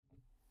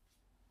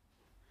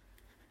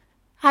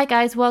Hi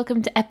guys,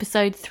 welcome to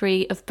episode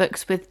 3 of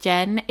Books with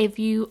Jen. If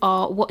you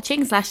are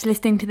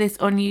watching/listening to this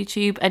on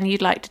YouTube and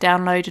you'd like to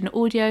download an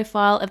audio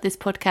file of this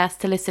podcast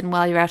to listen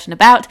while you're out and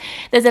about,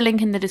 there's a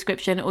link in the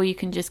description, or you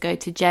can just go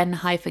to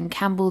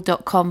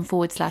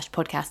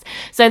jen-campbell.com/podcast.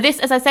 So this,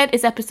 as I said,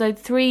 is episode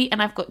 3,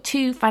 and I've got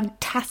 2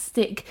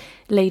 fantastic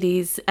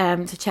ladies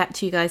to chat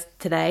to you guys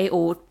today,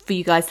 or for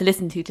you guys to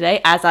listen to today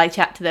as I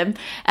chat to them.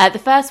 The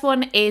first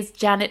one is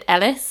Janet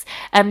Ellis.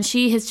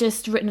 She has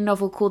just written a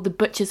novel called The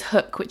Butcher's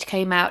Hook, which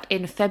came out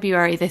in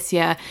February this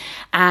year,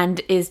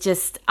 and is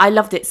just, I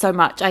loved it so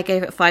much. I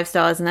gave it 5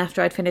 stars, and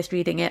after I'd finished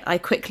reading it, I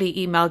quickly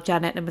emailed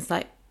Janet and was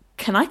like,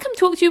 can I come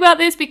talk to you about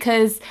this?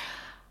 Because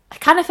I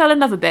kind of fell in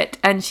love a bit.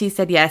 And she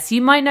said yes.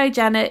 You might know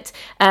Janet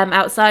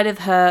outside of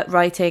her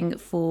writing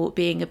for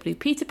being a Blue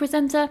Peter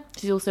presenter.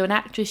 She's also an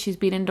actress. She's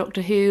been in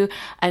Doctor Who,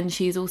 and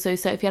she's also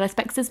Sophie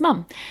Ellis-Bextor's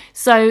mum.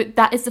 So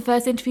that is the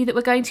first interview that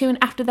we're going to, and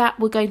after that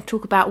we're going to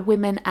talk about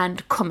women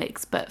and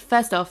comics. But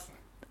first off,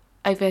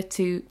 over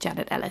to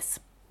Janet Ellis.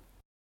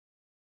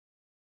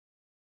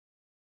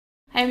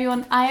 Hey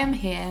everyone, I am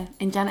here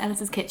in Janet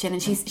Ellis's kitchen,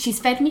 and she's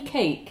fed me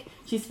cake.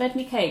 She's fed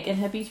me cake, and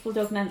her beautiful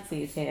dog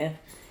Nancy is here.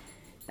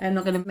 I'm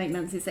not going to make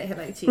Nancy say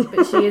hello to you,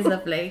 but she is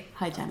lovely.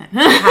 Hi, Janet.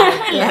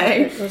 Hi.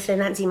 Yeah. Also,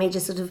 Nancy may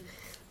just sort of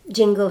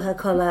jingle her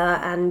collar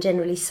and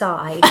generally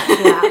sigh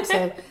throughout.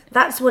 So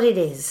that's what it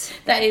is.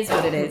 That is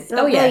what it is.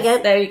 Oh, yeah.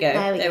 There we go.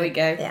 There we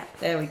go. Yeah.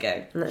 There we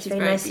go. And that's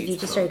very nice of you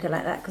to stroke her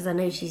like that, because I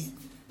know she's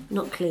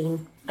not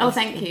clean. Oh,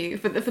 thank you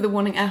for the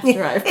warning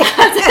after I've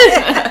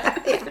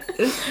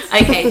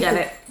Okay,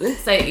 Janet.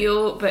 So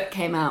your book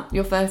came out,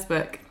 your first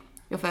book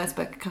a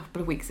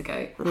couple of weeks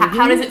ago. Mm-hmm.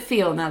 How does it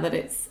feel now that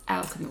it's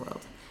out in the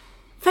world?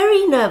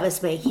 Very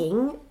nervous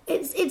making.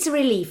 It's a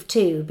relief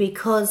too,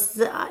 because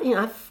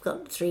I've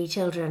got 3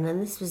 children, and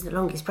this was the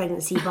longest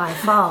pregnancy by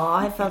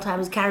far. I felt I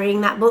was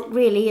carrying that book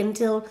really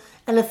until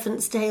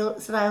elephant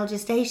style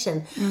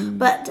gestation.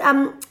 But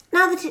now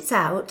that it's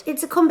out,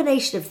 it's a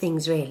combination of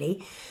things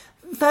really.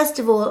 First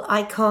of all,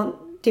 I can't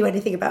do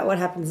anything about what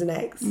happens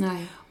next. No.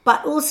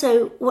 But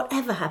also,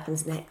 whatever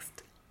happens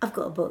next, I've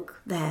got a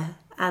book there.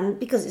 And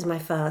because it's my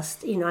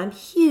first, I'm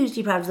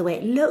hugely proud of the way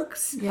it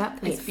looks.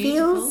 Yep, it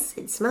feels,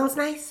 it smells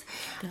nice.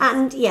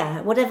 And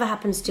yeah, whatever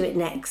happens to it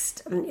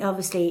next, and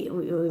obviously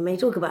we may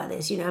talk about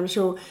this, I'm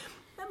sure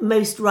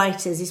most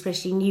writers,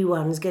 especially new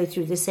ones, go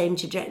through the same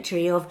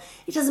trajectory of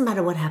it doesn't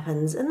matter what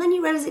happens. And then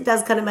you realise it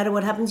does kind of matter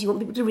what happens. You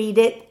want people to read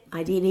it,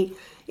 ideally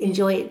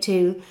enjoy it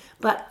too.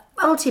 But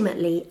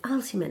ultimately,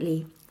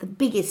 the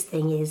biggest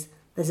thing is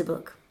there's a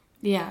book.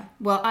 Yeah,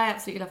 well, I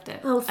absolutely loved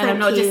it. Oh, thank you. And I'm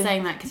not just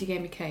saying that because you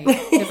gave me cake,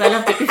 because I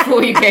loved it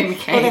before you gave me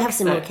cake. Well, they have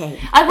some more cake.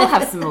 I will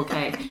have some more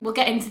cake. We'll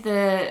get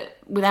into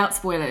without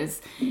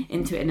spoilers,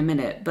 into it in a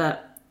minute,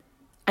 but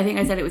I think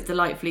I said it was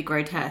delightfully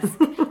grotesque.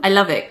 I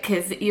love it,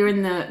 because you're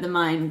in the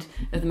mind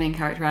of the main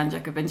character, Anne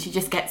Jacob, and she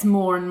just gets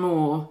more and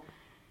more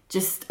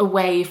just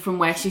away from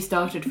where she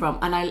started from,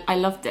 and I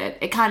loved it.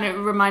 It kind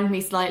of reminded me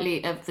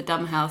slightly of The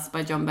Dumb House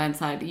by John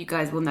Burnside. You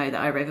guys will know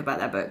that I rave about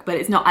that book, but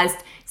it's not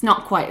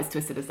quite as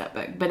twisted as that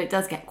book, but it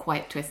does get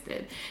quite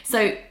twisted.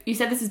 So you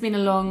said this has been a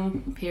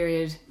long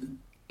period,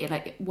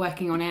 like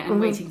working on it and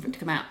waiting for it to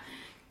come out.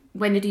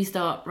 When did you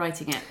start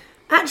writing it?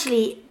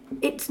 Actually,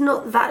 it's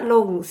not that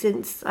long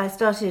since I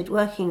started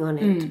working on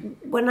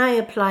it. When I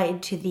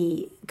applied to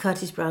the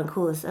Curtis Brown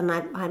course, and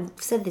I've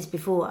said this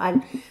before,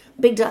 I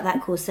bigged up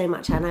that course so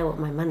much and I want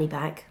my money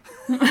back.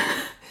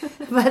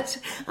 But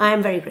I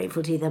am very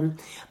grateful to them.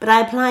 But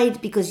I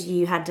applied because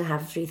you had to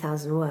have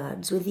 3,000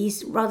 words with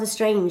these rather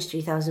strange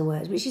 3,000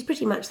 words, which is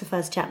pretty much the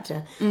first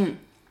chapter, and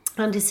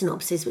a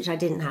synopsis, which I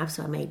didn't have,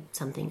 so I made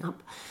something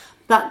up.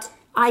 But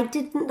I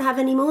didn't have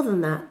any more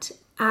than that.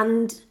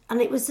 And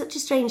it was such a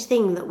strange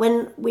thing that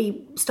when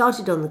we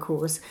started on the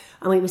course,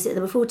 and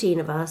there were 14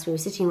 of us, we were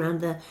sitting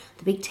around the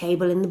big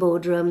table in the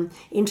boardroom,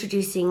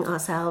 introducing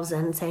ourselves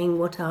and saying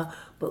what our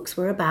books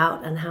were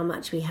about and how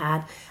much we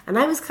had. And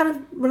I was kind of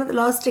one of the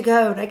last to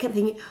go, and I kept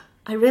thinking,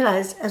 I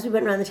realised as we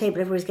went around the table,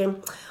 everyone was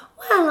going,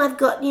 well, I've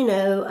got,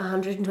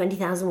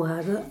 120,000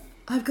 words.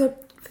 I've got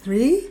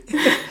 3.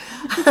 But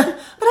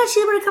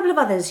actually there were a couple of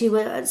others who were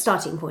at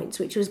starting points,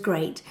 which was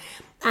great.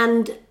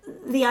 And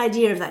the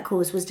idea of that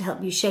course was to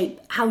help you shape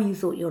how you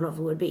thought your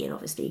novel would be, and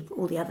obviously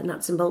all the other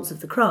nuts and bolts of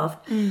the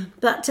craft.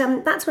 But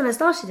that's when I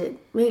started it,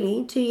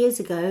 really, 2 years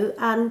ago.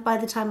 And by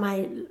the time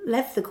I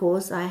left the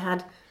course, I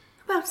had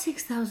about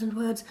 6,000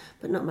 words,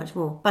 but not much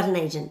more. But an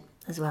agent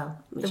as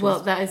well. Well,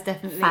 that is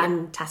definitely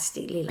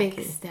fantastically a big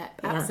lucky step.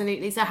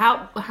 Absolutely.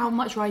 Yeah. So how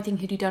much writing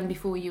had you done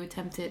before you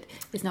attempted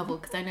this novel?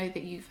 Because I know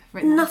that you've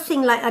written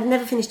nothing like I'd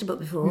never finished a book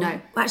before.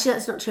 No, actually,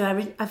 that's not true.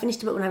 I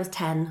finished a book when I was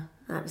 10.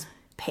 That was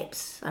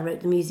Pips. I wrote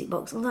the music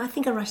box, although I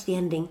think I rushed the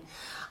ending.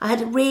 I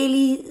had a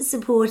really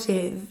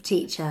supportive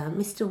teacher,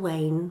 Mr.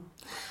 Wayne,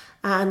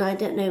 and I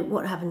don't know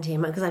what happened to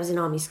him because I was in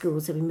army school,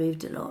 so we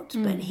moved a lot.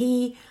 But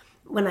he,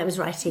 when I was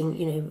writing,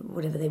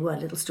 whatever they were,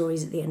 little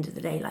stories at the end of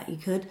the day, like you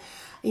could,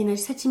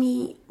 said to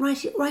me,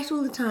 write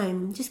all the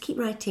time, just keep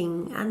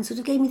writing, and sort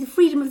of gave me the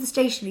freedom of the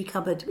stationery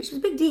cupboard, which was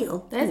a big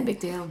deal. That is a big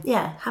deal.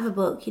 Yeah, have a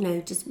book,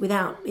 just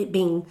without it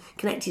being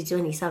connected to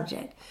any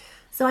subject.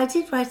 So I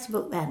did write a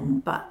book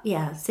then, but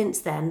yeah, since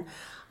then,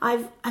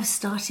 I've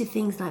started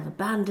things and I've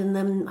abandoned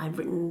them. I've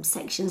written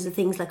sections of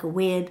things like a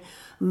weird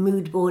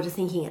mood board of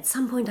thinking at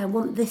some point I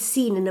want this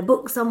scene in a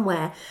book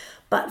somewhere,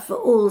 but for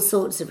all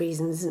sorts of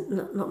reasons,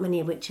 not many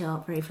of which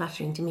are very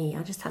flattering to me,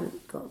 I just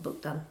hadn't got a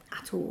book done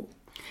at all.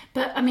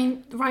 But, I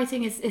mean,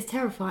 writing is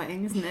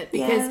terrifying, isn't it?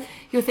 Because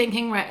you're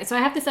thinking, right, so I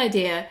have this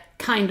idea,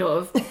 kind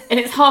of, and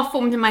it's half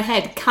formed in my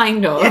head,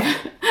 kind of,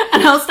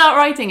 and I'll start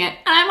writing it, and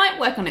I might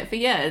work on it for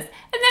years,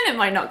 and then it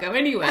might not go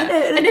anywhere.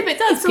 And if it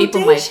does,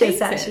 people might hate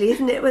it. Actually,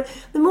 isn't it? But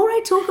the more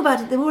I talk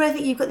about it, the more I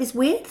think you've got this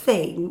weird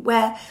thing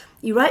where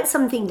you write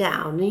something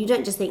down and you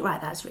don't just think,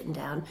 right, that's written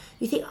down.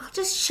 You think, I'll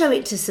just show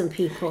it to some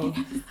people.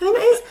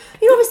 I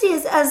mean,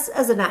 obviously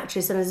as an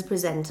actress and as a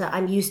presenter,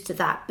 I'm used to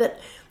that, but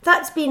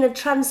that's been a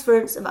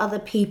transference of other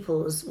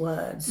people's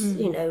words,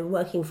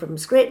 working from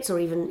scripts, or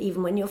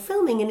even when you're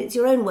filming and it's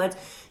your own words,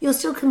 you're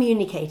still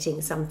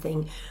communicating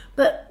something.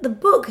 But the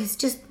book is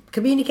just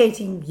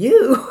communicating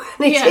you.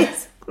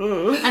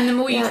 And the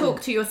more you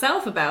talk to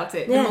yourself about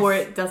it, the more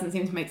it doesn't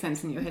seem to make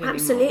sense in your head anymore.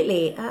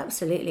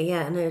 Absolutely,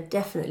 yeah. No,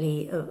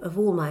 definitely, of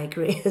all my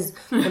careers,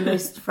 the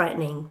most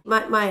frightening.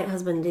 My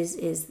husband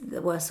is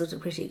the worst sort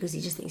of critic because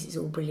he just thinks it's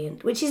all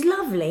brilliant, which is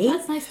lovely.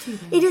 That's nice too,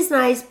 though. It is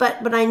nice,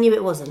 but I knew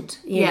it wasn't.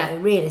 You know,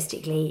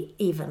 realistically,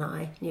 even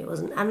I knew it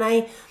wasn't. And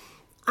I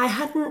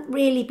hadn't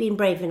really been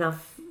brave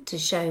enough to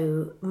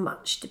show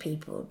much to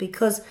people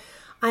because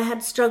I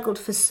had struggled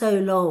for so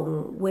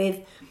long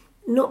with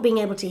not being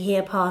able to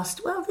hear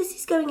past, well, this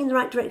is going in the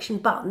right direction,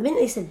 but the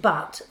minute they said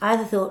but, I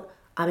either thought,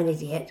 I'm an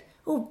idiot,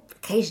 or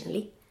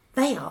occasionally,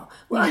 they are.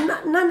 Well,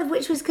 none of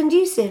which was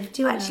conducive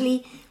to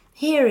actually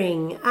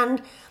hearing.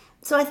 And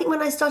so I think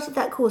when I started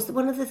that course,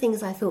 one of the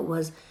things I thought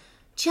was,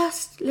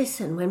 just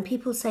listen when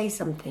people say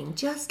something.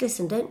 Just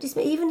listen. Don't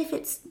dismiss, even if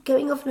it's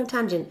going off on a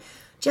tangent.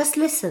 Just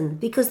listen,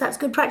 because that's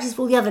good practice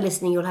for all the other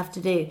listening you'll have to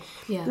do.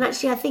 Yeah. And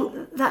actually, I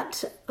think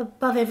that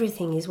above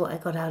everything is what I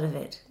got out of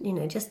it.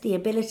 Just the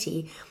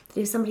ability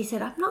that if somebody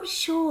said, I'm not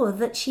sure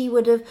that she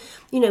would have,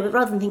 but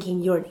rather than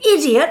thinking, you're an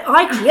idiot,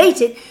 I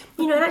created,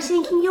 and actually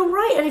thinking, you're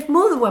right. And if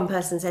more than one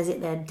person says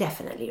it, they're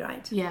definitely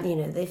right. Yeah.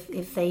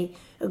 If they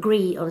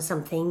agree on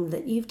something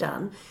that you've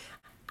done,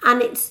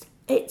 and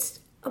it's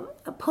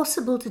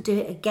possible to do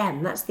it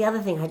again. That's the other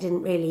thing I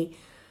didn't really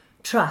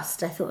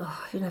trust. I thought,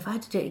 if I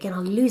had to do it again,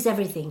 I'll lose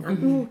everything.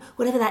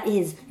 Whatever that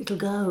is, it'll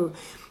go.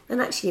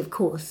 And actually, of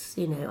course,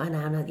 I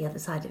now know the other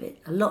side of it.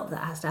 A lot of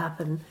that has to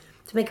happen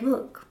to make a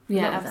book.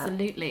 Yeah,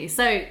 absolutely.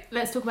 So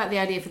let's talk about the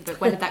idea for the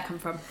book. Where did that come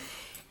from?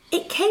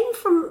 It came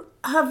from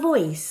her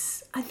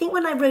voice. I think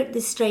when I wrote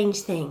This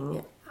Strange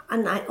Thing,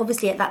 and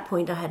obviously at that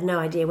point I had no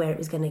idea where it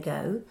was going to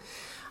go,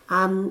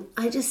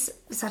 I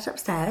just sat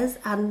upstairs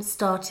and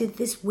started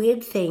this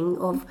weird thing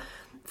of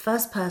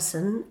first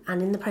person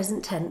and in the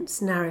present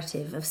tense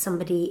narrative of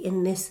somebody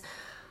in this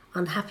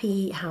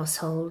unhappy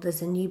household.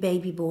 There's a new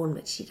baby born,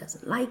 but she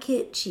doesn't like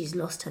it. She's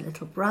lost her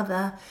little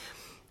brother.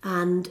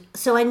 And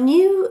so I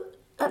knew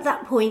at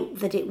that point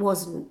that it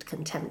wasn't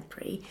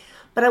contemporary,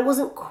 but I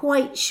wasn't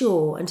quite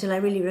sure until I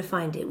really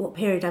refined it what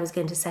period I was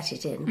going to set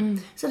it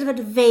in. Sort of had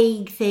a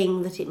vague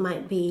thing that it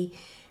might be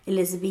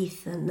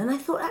Elizabethan. And I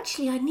thought,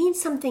 actually, I need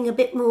something a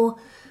bit more,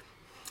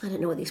 I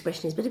don't know what the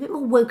expression is, but a bit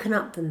more woken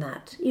up than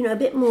that. A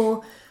bit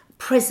more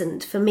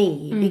present for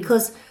me,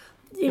 because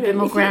a bit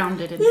more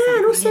grounded.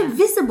 And also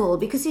visible,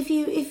 because if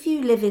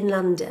you live in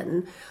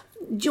London,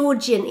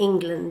 Georgian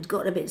England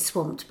got a bit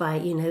swamped by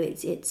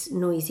its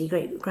noisy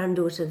great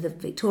granddaughter of the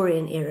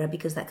Victorian era,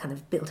 because that kind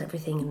of built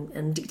everything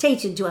and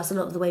dictated to us a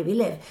lot of the way we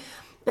live.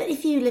 But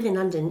if you live in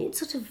London, it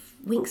sort of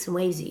winks and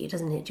waves at you,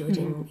 doesn't it,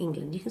 Georgian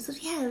England? You can sort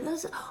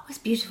of, that's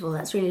beautiful,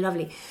 that's really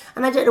lovely.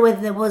 And I don't know whether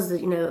there was,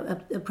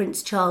 a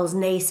Prince Charles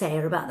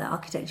naysayer about that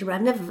architecture, but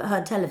I've never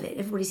heard tell of it.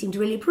 Everybody seemed to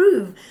really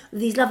approve of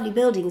these lovely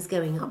buildings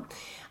going up.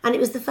 And it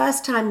was the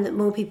first time that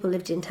more people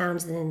lived in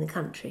towns than in the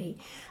country.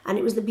 And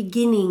it was the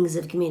beginnings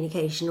of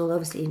communication, although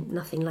obviously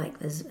nothing like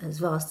as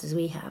vast as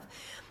we have.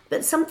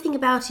 But something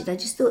about it, I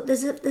just thought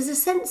there's a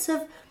sense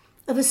of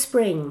a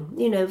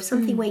spring, of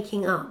something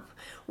waking up.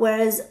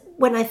 Whereas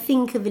when I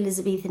think of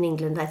Elizabethan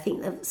England, I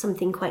think of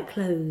something quite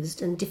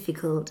closed and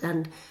difficult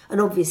and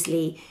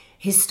obviously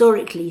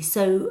historically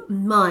so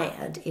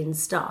mired in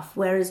stuff.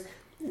 Whereas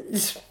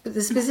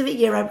the specific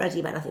year I'm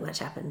writing about, nothing much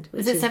happened.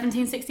 Is it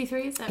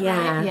 1763? Is that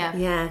right?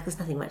 Yeah, because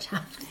nothing much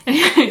happened.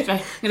 I'm going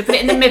to put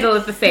it in the middle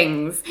of the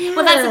things. Yeah.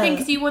 Well, that's the thing,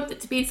 because you want it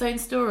to be its own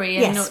story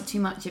and not too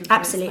much influence.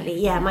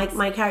 Absolutely, yeah.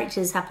 My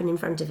characters happen in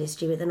front of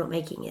history, but they're not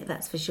making it,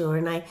 that's for sure.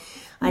 And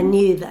I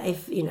knew that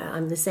if,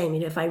 I'm the same,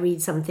 if I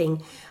read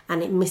something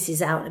and it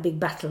misses out a big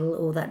battle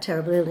or that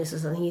terrible illness or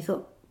something, you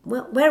thought,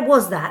 well, where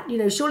was that?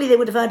 Surely they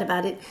would have heard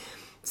about it.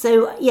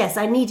 So, yes,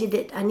 I needed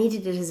it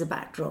as a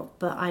backdrop,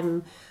 but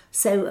I'm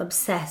so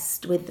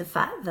obsessed with the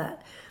fact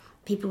that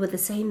people were the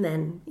same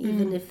then,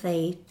 even if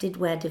they did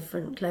wear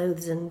different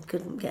clothes and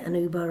couldn't get an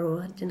Uber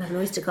or didn't have an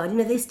Oyster card.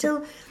 They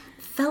still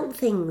felt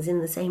things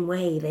in the same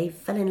way. They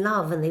fell in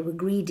love and they were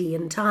greedy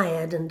and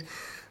tired and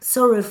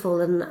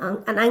sorrowful and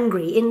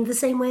angry in the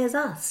same way as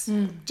us,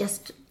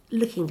 just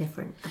looking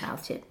different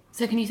about it.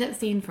 So can you set the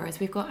scene for us?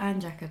 We've got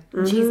Anne Jacob.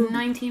 She's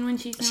 19 when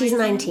she's 19? She's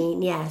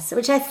 19, yes,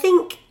 which I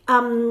think,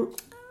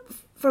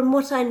 from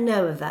what I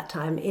know of that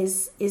time,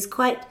 is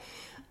quite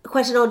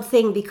an odd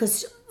thing,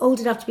 because old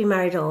enough to be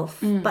married off,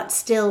 but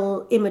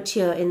still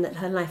immature in that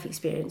her life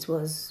experience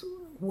was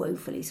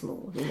woefully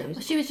small. Well,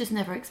 she was just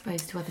never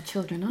exposed to other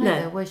children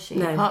either, was she?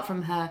 No. Apart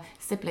from her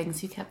siblings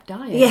who kept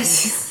dying.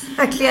 Yes,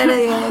 exactly.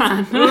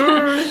 I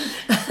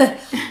know.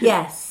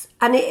 Yes,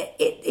 and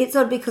it's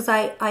odd because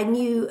I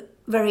knew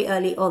very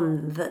early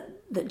on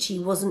that she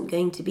wasn't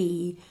going to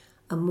be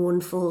a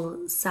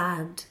mournful,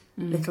 sad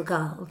little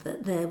girl.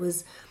 That there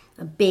was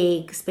a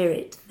big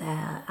spirit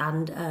there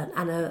and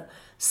a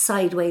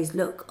sideways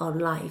look on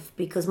life,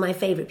 because my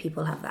favourite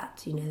people have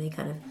that.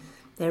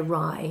 They're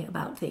wry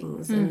about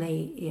things, and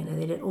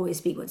they don't always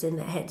speak what's in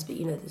their heads, but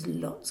there's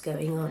lots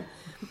going on.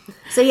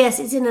 So yes,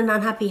 it's in an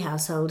unhappy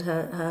household.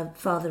 Her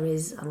father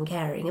is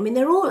uncaring. I mean,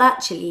 they're all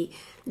actually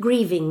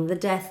grieving the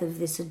death of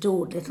this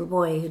adored little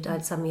boy who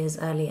died some years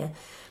earlier,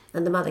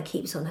 and the mother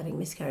keeps on having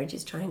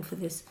miscarriages, trying for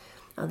this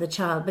other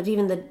child. But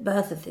even the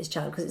birth of this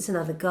child, because it's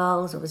another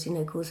girl, is obviously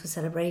no cause for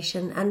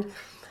celebration, and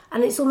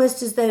it's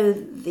almost as though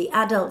the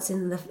adults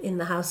in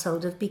the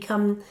household have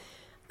become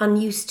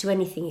unused to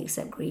anything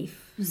except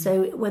grief.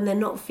 So when they're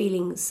not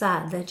feeling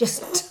sad, they're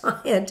just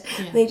tired.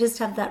 Yeah. They just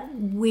have that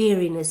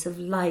weariness of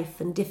life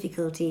and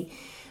difficulty.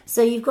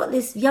 So you've got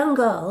this young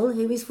girl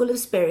who is full of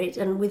spirit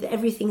and with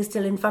everything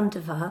still in front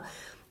of her,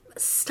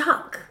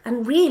 stuck,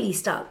 and really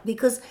stuck,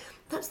 because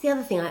that's the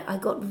other thing I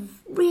got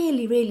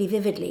really, really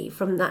vividly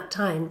from that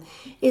time,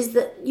 is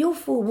that your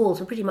four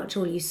walls were pretty much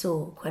all you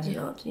saw quite a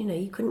lot.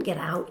 You couldn't get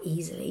out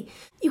easily.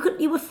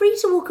 You were free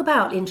to walk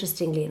about,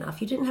 interestingly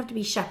enough. You didn't have to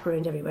be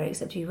chaperoned everywhere,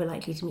 except you were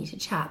likely to meet a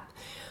chap.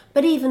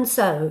 But even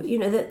so,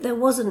 there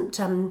wasn't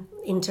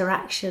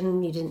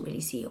interaction. You didn't really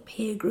see your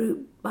peer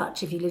group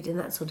much if you lived in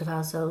that sort of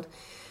household.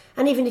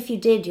 And even if you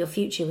did, your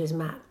future was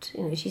mapped.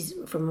 She's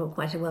from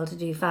quite a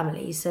well-to-do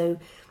family, so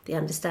the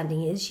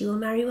understanding is she will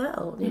marry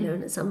well,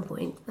 and at some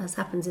point, as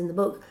happens in the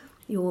book,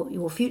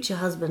 your future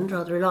husband,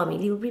 rather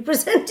alarmingly, will be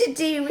presented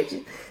to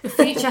you. The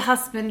future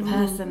husband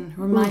person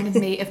reminded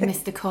me of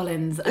Mr.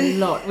 Collins a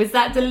lot. Was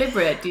that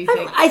deliberate, do you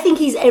think? I think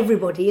he's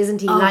everybody,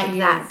 isn't he, like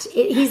that?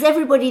 He's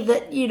everybody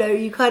that,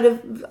 you kind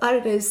of, I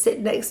don't know, sit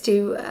next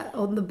to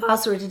on the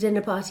bus or at a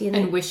dinner party.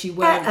 And wish you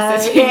weren't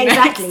sitting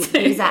next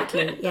to.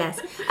 Exactly,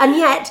 yes. And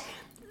yet,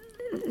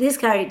 this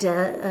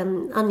character,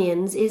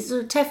 Onions, is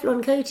sort of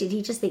Teflon coated.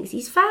 He just thinks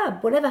he's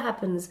fab. Whatever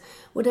happens,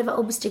 whatever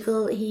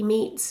obstacle he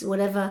meets,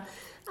 whatever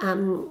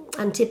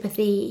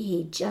antipathy,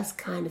 he just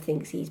kind of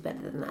thinks he's better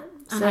than that.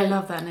 And I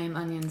love that name,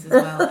 Onions, as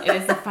well. It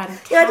is a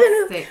fantastic I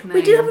don't know. name.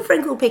 We do have a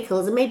friend called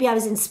Pickles, and maybe I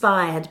was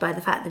inspired by the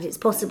fact that it's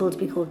possible to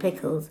be called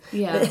Pickles.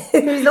 Yeah.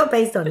 It's not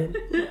based on him.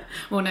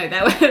 Well, no,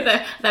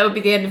 that would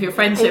be the end of your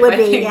friendship. It would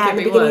be, the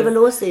beginning of a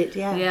lawsuit,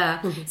 yeah.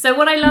 Yeah. So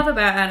what I love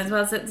about Anne as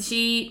well is that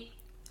she,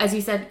 as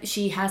you said,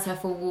 she has her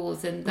four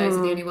walls and those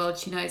are the only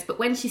worlds she knows. But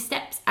when she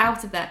steps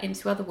out of that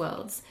into other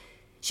worlds,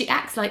 she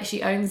acts like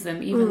she owns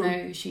them, even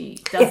though she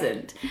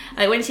doesn't.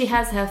 Like when she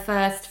has her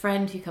first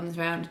friend who comes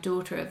around, a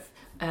daughter of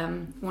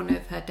one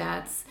of her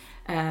dad's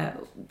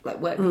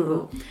work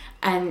people,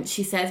 and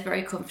she says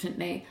very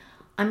confidently,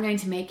 "I'm going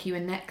to make you a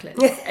necklace."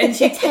 And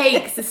she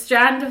takes a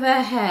strand of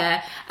her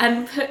hair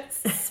and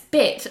puts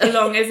spit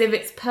along as if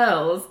it's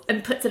pearls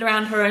and puts it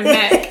around her own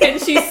neck.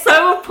 And she's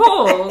so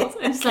appalled.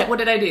 And she's like, "What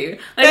did I do?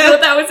 I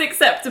thought that was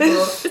acceptable.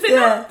 Is it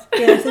not?"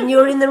 Yes, and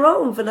you're in the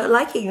wrong for not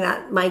liking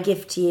that, my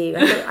gift to you.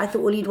 I thought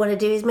all you'd want to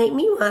do is make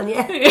me one,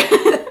 yeah.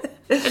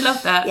 I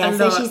love that. Yeah,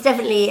 so she's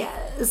definitely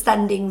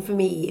standing for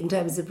me in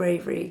terms of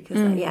bravery. Because,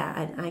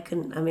 I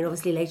couldn't,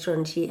 obviously later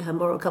on her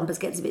moral compass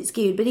gets a bit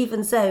skewed. But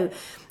even so,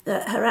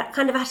 her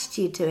kind of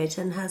attitude to it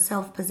and her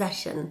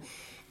self-possession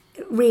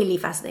really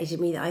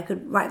fascinated me, that I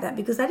could write that,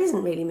 because that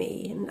isn't really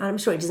me. And I'm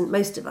sure it isn't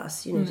most of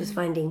us, just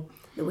finding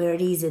that we're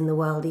at ease in the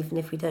world, even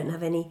if we don't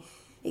have any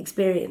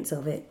experience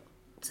of it.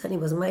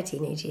 Certainly wasn't my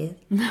teenage years.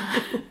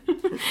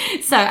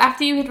 So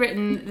after you had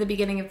written the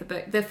beginning of the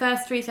book, the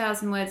first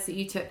 3,000 words that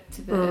you took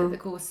to the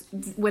course,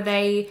 were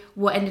they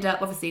what ended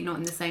up, obviously not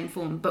in the same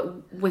form,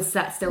 but was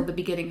that still the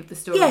beginning of the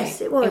story?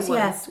 Yes, it was.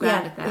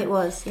 Grounded there. It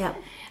was, yeah.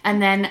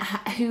 And then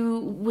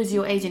who was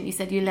your agent? You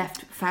said you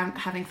left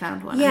having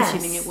found one. Yes. I'm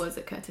assuming it was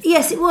at Curtis.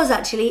 Yes, it was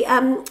actually.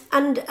 And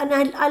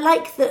I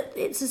like that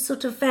it's a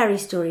sort of fairy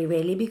story,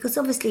 really, because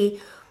obviously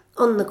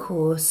on the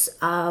course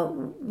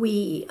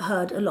we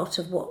heard a lot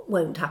of what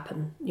won't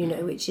happen,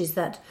 which is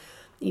that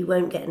you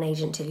won't get an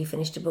agent till you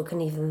finished a book, and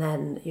even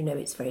then,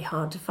 it's very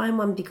hard to find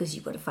one, because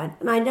you've got to find...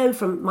 And I know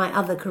from my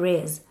other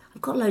careers,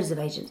 I've got loads of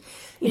agents,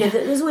 that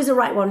there's always a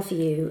right one for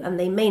you, and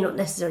they may not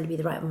necessarily be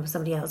the right one for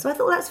somebody else. So I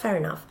thought, well, that's fair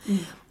enough.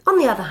 On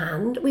the other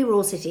hand, we were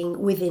all sitting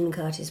within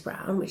Curtis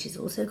Brown, which is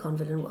also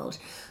confident Welsh.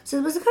 So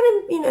there was a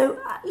kind of,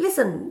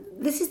 listen,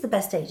 this is the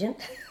best agent.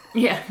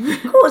 Yeah.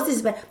 Of course this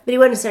is best, but he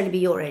won't necessarily be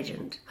your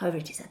agent, however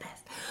it is their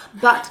best.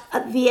 But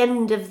at the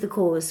end of the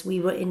course, we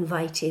were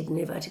invited, in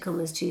inverted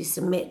commas, to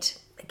submit,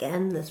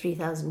 again, the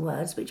 3,000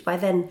 words, which by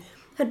then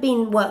had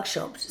been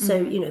workshopped,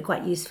 so,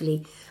 quite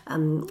usefully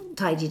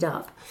tidied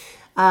up.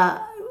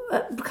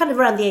 Kind of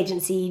around the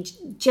agency,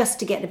 just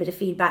to get a bit of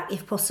feedback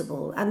if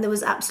possible. And there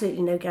was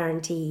absolutely no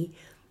guarantee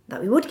that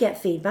we would get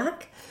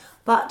feedback.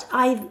 But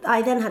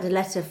I then had a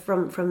letter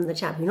from the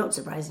chap who, not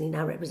surprisingly,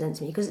 now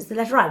represents me, because it's the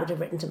letter I would have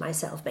written to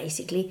myself,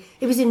 basically.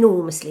 It was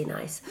enormously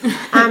nice.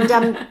 And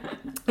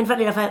in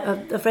fact, enough,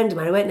 a friend of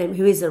mine, I won't name,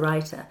 who is a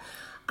writer,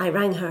 I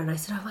rang her and I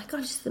said, oh my God,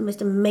 it's just the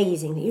most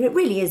amazing thing. It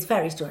really is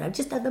very story. I've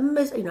just had the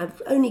most,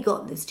 I've only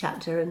got this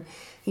chapter and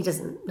he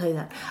doesn't know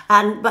that.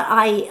 But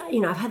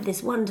I've had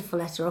this wonderful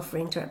letter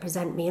offering to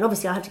represent me. And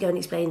obviously I have to go and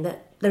explain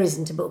that there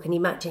isn't a book and he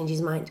might change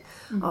his mind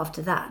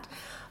after that.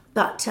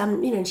 But,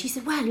 and she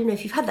said, well,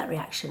 if you've had that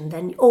reaction,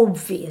 then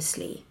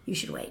obviously you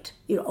should wait.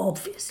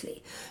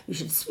 Obviously you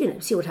should,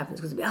 see what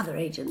happens because there'll be other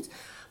agents.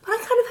 But I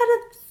kind of had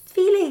a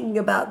feeling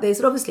about this,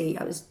 and obviously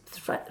I was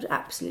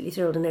absolutely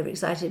thrilled and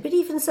overexcited, but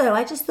even so,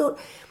 I just thought,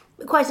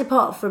 quite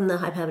apart from the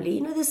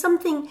hyperbole, there's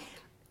something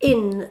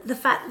in the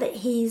fact that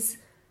he's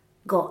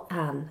got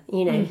Anne,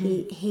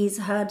 he's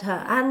heard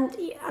her, and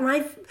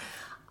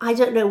I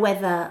don't know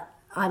whether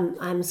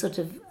I'm sort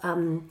of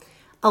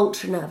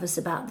ultra nervous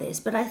about this,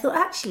 but I thought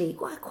actually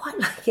what I quite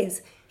like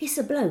is he's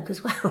a bloke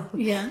as well,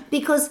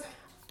 because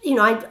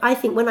I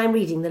think when I'm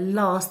reading, the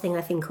last thing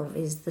I think of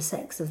is the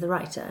sex of the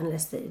writer,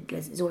 unless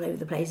it's all over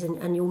the place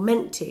and you're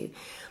meant to.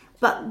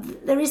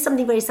 But there is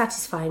something very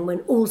satisfying when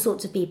all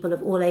sorts of people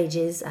of all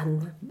ages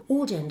and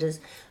all genders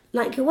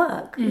like your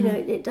work.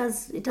 It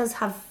does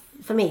have,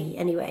 for me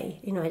anyway,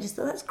 I just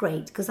thought that's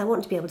great, because I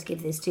want to be able to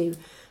give this to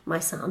my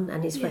son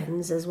and his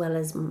friends, as well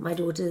as my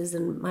daughters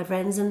and my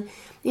friends, and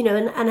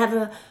and have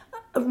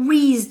a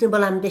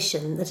reasonable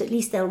ambition that at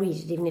least they'll read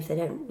it even if they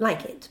don't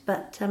like it.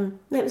 But no,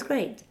 it was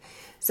great.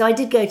 So I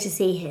did go to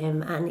see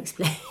him and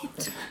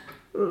explained,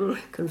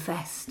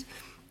 confessed.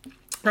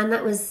 And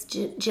that was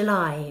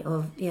July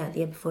of, the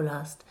year before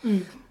last.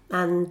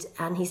 And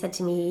he said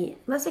to me,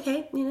 that's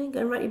okay, go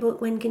and write your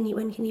book. When can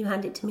you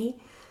hand it to me?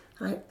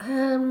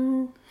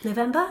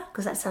 November?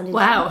 Because that sounded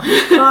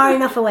far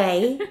enough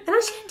away. And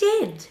actually I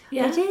did.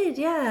 Yeah. I did,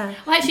 yeah.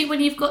 Well, actually,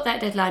 when you've got that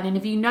deadline and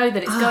if you know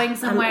that it's going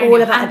somewhere... I'm all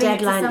and about a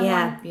deadline,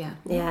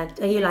 yeah.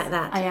 Are you like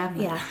that? I am.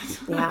 Yeah.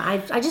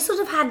 I just sort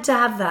of had to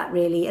have that,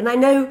 really. And I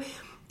know...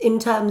 in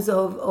terms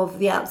of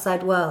the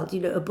outside world,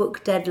 a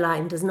book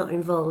deadline does not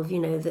involve,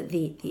 that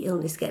the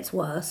illness gets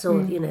worse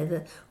or,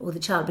 or the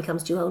child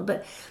becomes too old.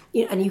 But,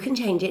 and you can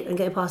change it and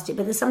go past it.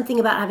 But there's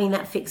something about having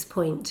that fixed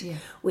point,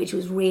 which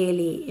was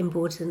really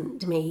important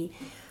to me.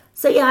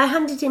 So, I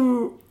handed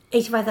him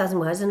 85,000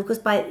 words. And, of course,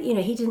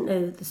 he didn't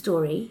know the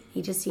story.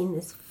 He'd just seen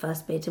this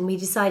first bit. And we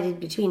decided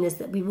between us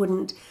that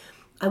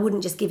I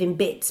wouldn't just give him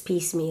bits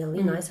piecemeal.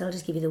 I said, I'll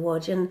just give you the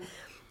wad. And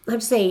I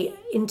have to say,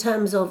 in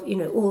terms of,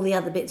 all the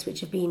other bits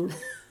which have been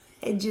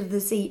edge of the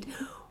seat,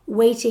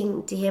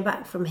 waiting to hear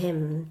back from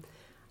him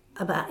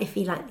about if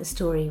he liked the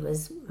story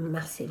was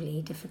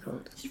massively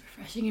difficult. Just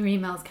refreshing your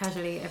emails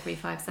casually every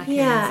 5 seconds.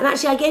 Yeah, and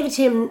actually I gave it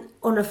to him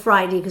on a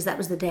Friday because that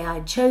was the day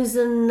I'd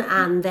chosen,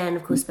 and then,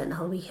 of course, spent the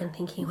whole weekend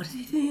thinking, what does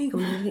he think?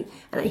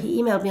 And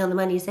he emailed me on the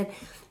Monday and said,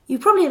 you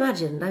probably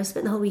imagined I've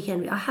spent the whole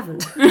weekend. I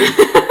haven't.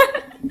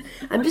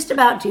 I'm just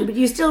about to, but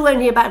you still won't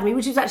hear back from me,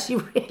 which is actually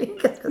really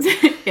good.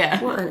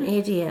 Yeah. What an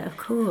idiot, of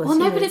course. Well,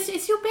 no, but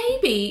it's your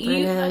baby.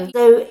 I know.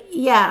 So,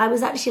 I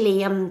was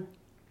actually,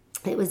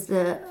 it was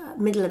the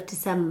middle of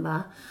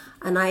December,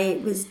 and I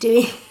was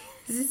doing,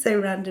 this is so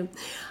random,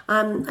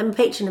 I'm a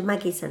patron of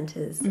Maggie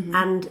Centres,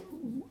 and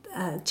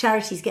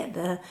charities get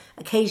the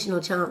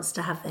occasional chance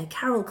to have their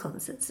carol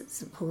concerts at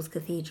St Paul's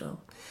Cathedral.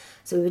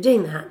 So we were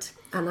doing that,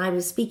 and I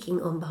was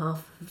speaking on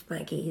behalf of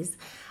Maggie's,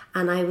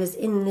 and I was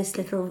in this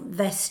little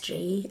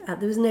vestry.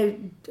 There was no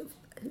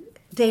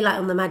daylight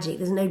on the magic.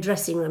 There's no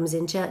dressing rooms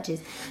in churches.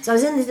 So I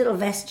was in this little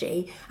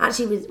vestry,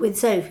 actually with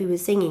Soph, who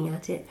was singing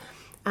at it.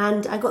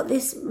 And I got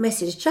this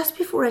message just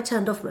before I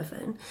turned off my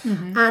phone.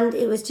 And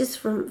it was just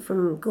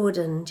from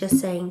Gordon, just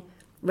saying,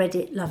 read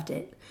it, loved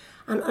it.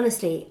 And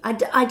honestly,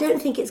 I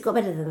don't think it's got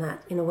better than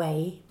that in a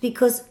way,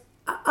 because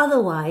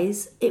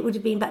otherwise it would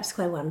have been back to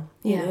square one.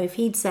 You know, if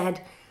he'd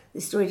said,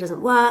 this story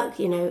doesn't work,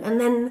 and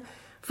then...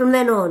 from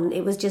then on,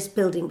 it was just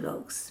building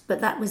blocks.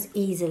 But that was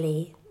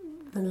easily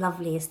the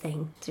loveliest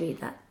thing to read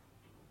that.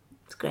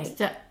 It's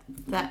great.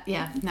 I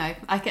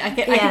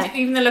can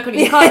even the look on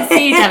you can't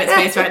see Janet's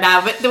face right now,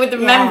 but with the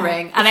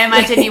remembering, and I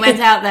imagine you went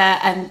out there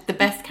and the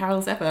best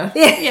carols ever.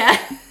 Yeah.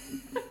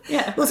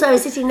 Yeah. Also, I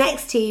was sitting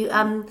next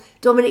to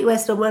Dominic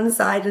West on one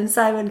side and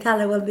Simon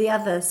Callow on the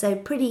other. So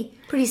pretty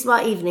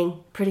smart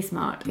evening. Pretty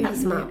smart. Pretty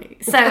smart.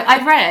 So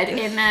I've read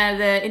in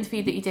the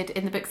interview that you did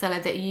in the bookseller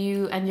that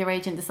you and your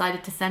agent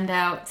decided to send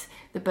out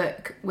the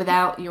book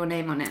without your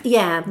name on it.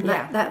 Yeah,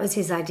 that was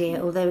his idea,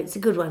 although it's a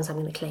good one, so I'm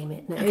going to claim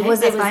it. No, Okay,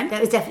 that's fine.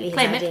 That was definitely his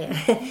Claim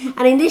idea.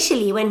 And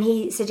initially, when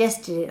he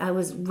suggested it, I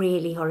was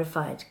really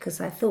horrified because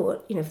I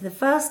thought, for the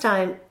first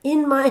time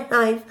in my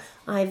life,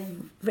 I've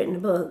written a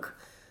book.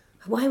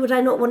 Why would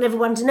I not want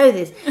everyone to know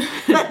this?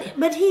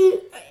 But he,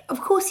 of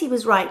course, he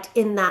was right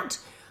in that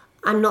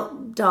I'm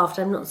not daft,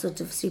 I'm not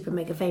sort of super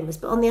mega famous,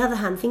 but on the other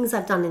hand, things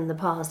I've done in the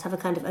past have a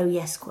kind of oh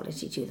yes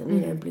quality to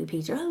them. Blue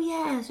Peter, oh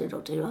yes,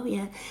 Doctor, oh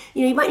yeah.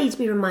 You might need to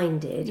be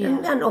reminded. Yeah.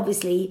 And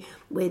obviously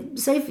with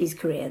Sophie's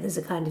career, there's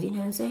a kind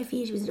of,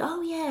 Sophie, she was,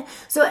 oh yeah.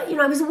 So,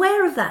 I was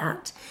aware of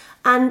that.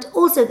 And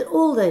also that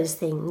all those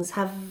things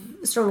have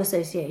strong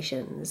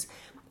associations.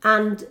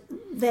 And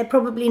they're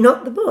probably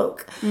not the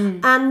book.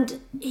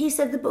 And he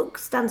said the book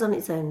stands on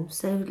its own,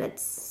 so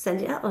let's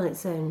send it out on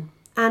its own.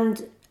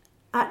 And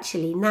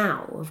actually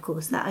now, of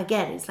course, that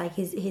again, it's like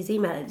his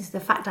email, it's the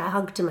fact I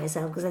hugged to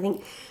myself, because I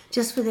think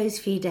just for those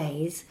few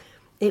days,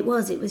 it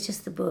was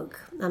just the book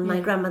and my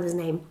grandmother's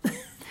name.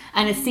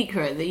 And a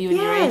secret that you and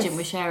your agent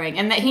were sharing.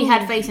 And that he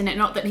had faith in it,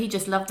 not that he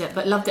just loved it,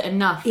 but loved it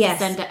enough to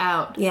send it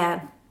out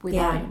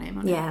without your name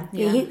on it.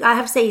 Yeah. I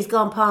have to say he's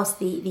gone past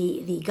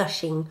the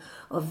gushing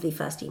of the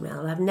first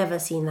email. I've never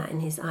seen that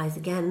in his eyes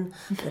again.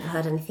 Never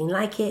heard anything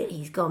like it.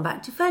 He's gone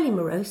back to fairly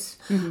morose,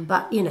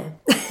 but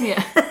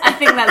Yeah, I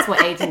think that's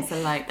what agents are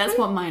like. That's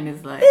what mine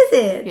is like. Is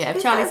it? Yeah,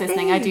 if Charlie's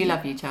listening, I do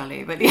love you,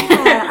 Charlie. But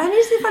yeah, and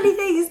it's a funny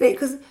thing, isn't it?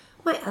 Because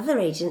my other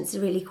agents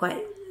are really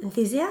quite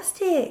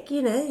enthusiastic.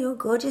 You're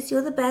gorgeous,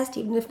 you're the best,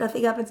 even if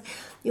nothing happens,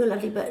 you're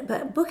lovely.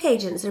 But book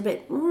agents are a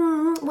bit,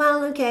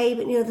 well, okay,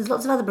 but there's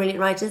lots of other brilliant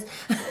writers.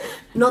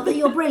 Not that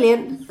you're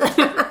brilliant.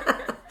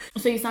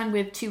 So you signed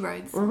with Two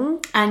Roads,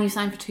 and you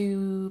signed for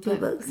two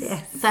books.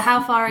 Yes. So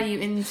how far are you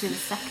into the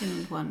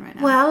second one right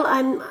now? Well,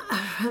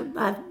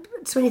 I've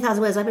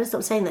 20,000 words. I better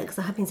stop saying that because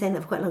I have been saying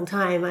that for quite a long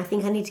time. I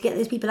think I need to get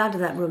those people out of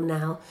that room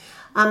now.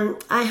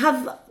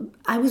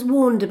 I was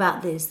warned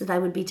about this, that I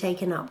would be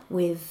taken up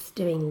with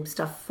doing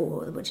stuff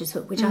for The Butcher's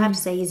Hook, which I have to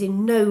say is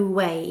in no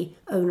way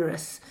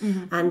onerous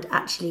and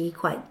actually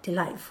quite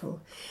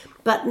delightful.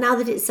 But now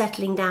that it's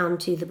settling down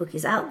to the book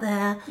is out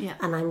there,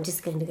 and I'm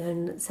just going to go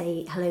and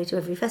say hello to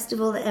every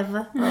festival that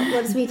ever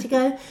wants me to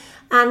go,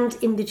 and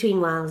in between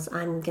whiles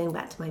I'm going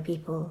back to my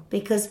people,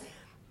 because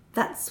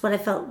that's what I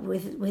felt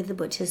with The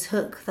Butcher's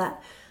Hook,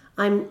 that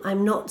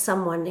I'm not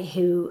someone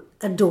who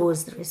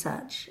adores the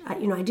research. I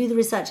do the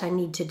research I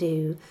need to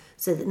do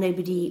so that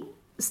nobody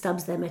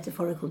stubs their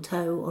metaphorical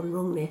toe on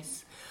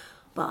wrongness.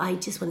 But I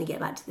just want to get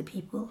back to the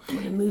people. I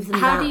want to move them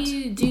How out. do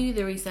you do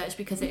the research,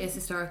 because it is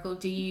historical?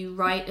 Do you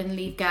write and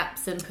leave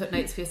gaps and put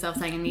notes for yourself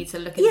saying I need to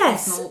look at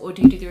this more, or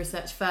do you do the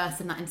research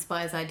first and that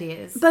inspires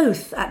ideas?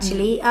 Both,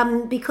 actually,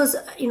 because,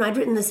 I'd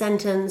written the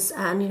sentence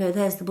and,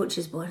 there's the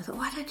butcher's boy. I thought,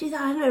 why did I do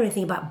that? I don't know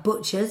anything about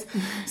butchers.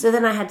 So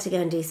then I had to go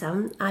and do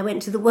some. I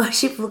went to the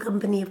Worshipful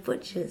Company of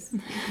Butchers.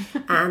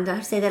 And I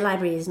have to say their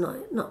library is not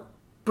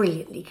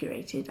brilliantly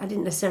curated. I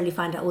didn't necessarily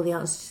find out all the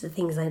answers to the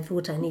things I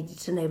thought I needed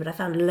to know, but I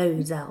found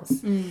loads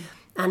else. And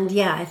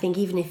I think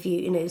even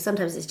if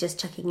sometimes it's just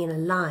chucking in a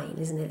line,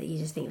 isn't it, that you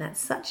just think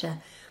that's such an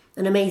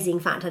amazing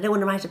fact. I don't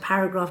want to write a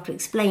paragraph to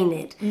explain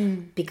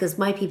it because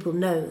my people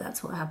know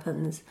that's what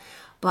happens.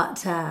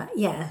 But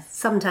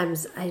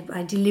sometimes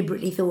I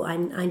deliberately thought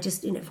I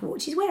just, for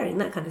what she's wearing,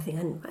 that kind of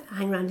thing. I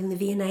hang around in the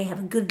V&A, have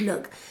a good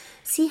look,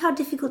 see how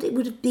difficult it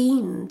would have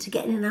been to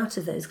get in and out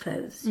of those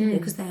clothes,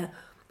 because they're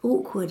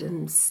awkward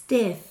and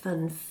stiff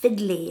and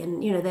fiddly,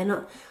 and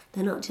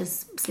they're not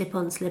just slip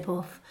on, slip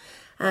off.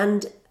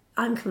 And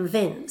I'm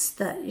convinced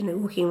that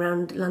walking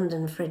around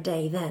London for a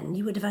day, then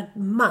you would have had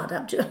mud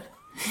up to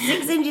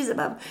 6 inches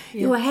above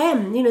your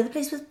hem.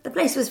 The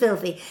place was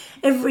filthy.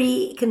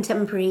 Every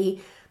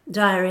contemporary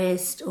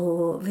diarist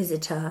or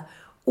visitor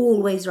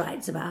always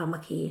writes about how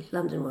mucky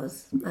London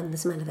was and the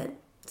smell of it.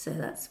 So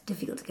that's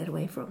difficult to get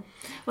away from.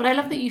 Well, I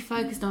love that you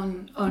focused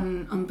on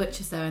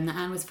Butchers though, and that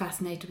Anne was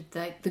fascinated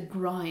with the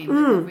grime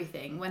of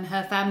everything. When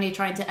her family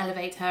tried to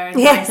elevate her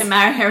and tried to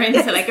marry her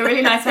into like a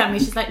really nice family,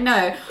 she's like,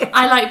 no,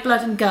 I like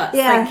blood and guts.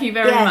 Thank you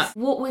very much.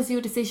 What was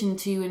your decision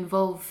to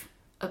involve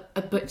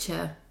a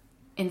butcher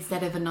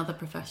instead of another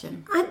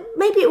profession?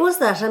 Maybe it was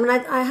that. I mean,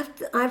 I have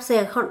to say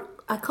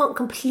I can't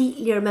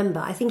completely remember.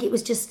 I think it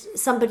was just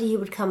somebody who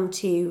would come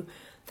to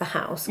the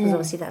house, because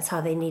obviously that's how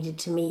they needed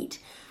to meet.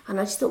 And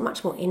I just thought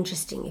much more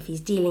interesting if he's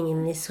dealing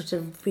in this sort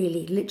of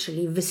really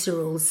literally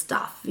visceral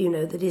stuff,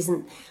 that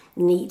isn't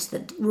neat,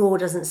 that raw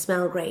doesn't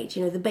smell great.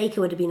 The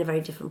baker would have been a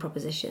very different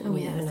proposition,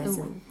 nice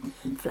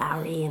and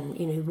flowery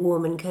and,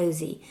 warm and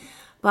cosy.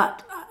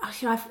 But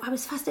I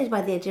was fascinated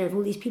by the idea of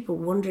all these people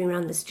wandering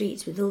around the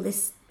streets with all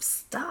this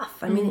stuff.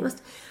 I mean,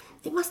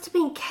 it must have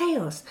been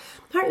chaos.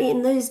 Apparently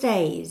in those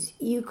days,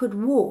 you could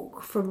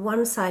walk from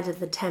one side of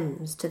the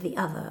Thames to the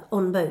other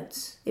on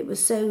boats. It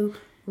was so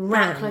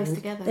round. Close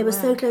together. They were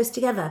so close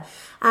together.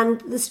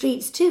 And the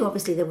streets too,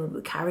 obviously there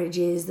were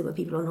carriages, there were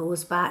people on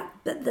horseback,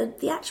 but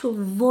the actual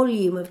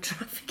volume of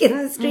traffic in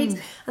the streets,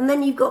 and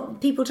then you've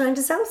got people trying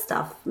to sell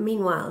stuff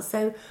meanwhile.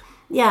 So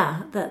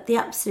yeah, the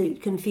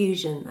absolute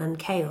confusion and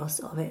chaos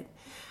of it.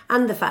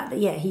 And the fact that,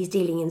 he's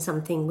dealing in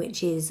something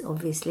which is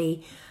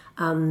obviously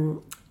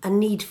a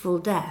needful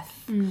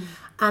death.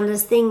 And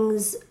as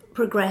things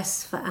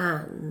progress for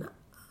Anne,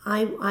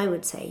 I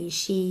would say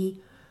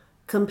she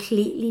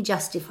completely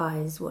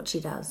justifies what she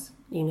does.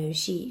 You know,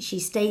 she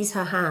stays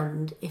her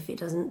hand if it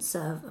doesn't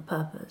serve a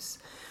purpose.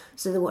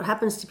 So that what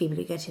happens to people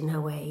who get in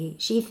her way,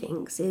 she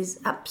thinks is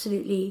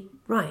absolutely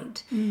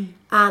right.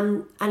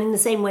 And in the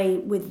same way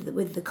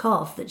with the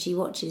calf that she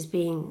watches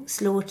being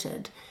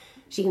slaughtered,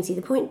 she can see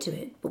the point to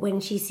it. But when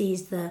she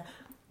sees the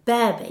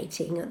bear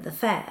baiting at the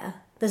fair,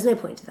 there's no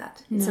point to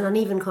that. It's an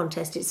uneven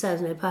contest. It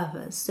serves no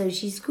purpose. So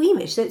she's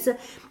squeamish. So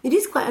it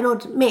is quite an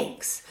odd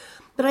mix.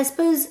 But I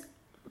suppose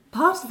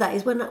part of that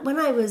is when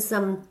I was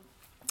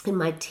in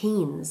my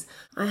teens,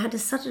 I had a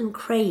sudden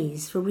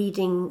craze for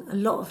reading a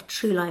lot of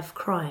true life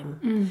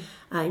crime.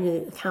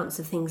 Accounts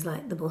of things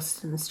like the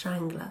Boston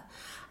Strangler.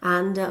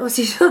 And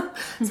obviously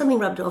something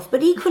rubbed off.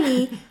 But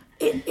equally,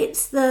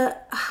 it's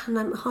and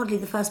I'm hardly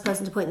the first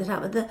person to point that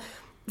out, but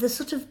the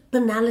sort of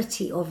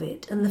banality of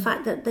it and the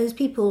fact that those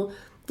people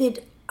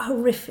did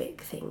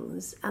horrific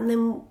things and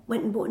then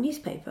went and bought a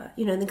newspaper.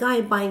 You know, and the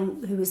guy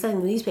who was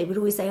selling the newspaper would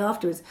always say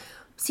afterwards,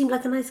 seemed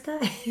like a nice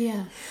guy.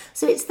 Yeah.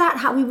 So it's that,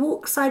 how we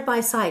walk side by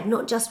side,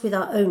 not just with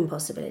our own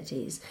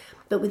possibilities,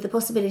 but with the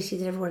possibility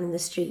that everyone in the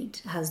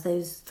street has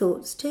those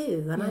thoughts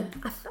too. And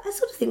I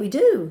sort of think we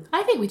do.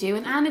 I think we do.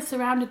 And Anne is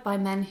surrounded by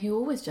men who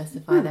always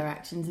justify their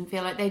actions and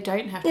feel like they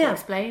don't have to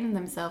explain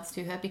themselves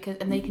to her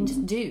and they can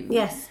just do.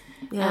 Yes.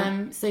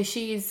 Yeah. So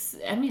she's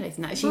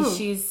emulating that.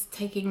 She's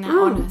taking that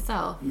on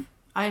herself.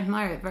 I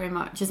admire it very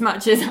much as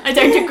I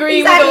don't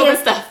agree with all the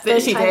stuff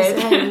that she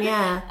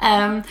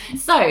did.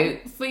 So,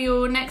 for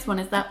your next one,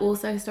 is that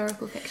also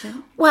historical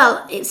fiction?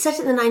 Well, it's set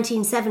in the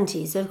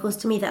 1970s, so of course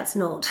to me that's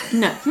not.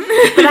 No.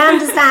 But I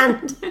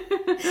understand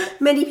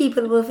many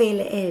people will feel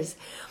it is.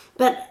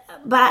 But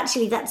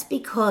actually that's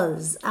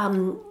because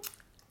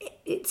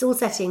it's all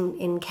set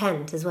in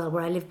Kent as well,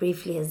 where I lived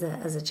briefly as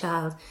a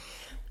child.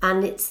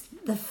 And it's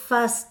the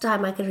first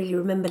time I can really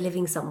remember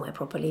living somewhere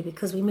properly,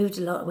 because we moved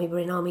a lot and we were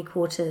in army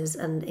quarters,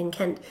 and in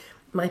Kent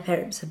my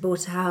parents had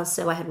bought a house,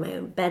 so I had my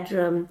own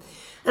bedroom.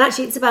 And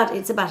actually it's about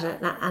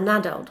an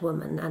adult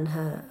woman and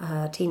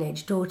her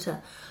teenage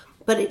daughter.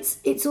 But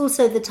it's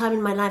also the time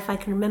in my life I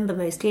can remember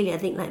most clearly. I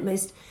think like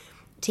most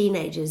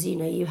teenagers, you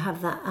know, you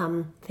have that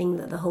thing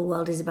that the whole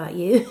world is about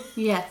you.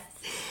 Yes.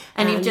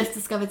 And you've just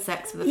discovered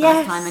sex for the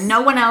first time, and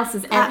no one else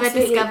has ever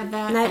discovered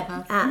that,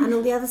 ever. And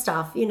all the other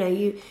stuff, you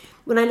know,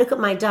 when I look at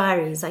my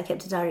diaries, I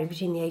kept a diary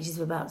between the ages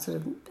of about sort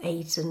of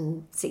 8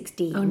 and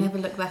 16. Oh, never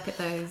look back at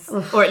those.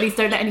 Or at least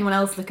don't let anyone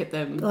else look at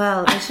them.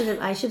 Well, I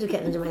should have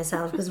kept them to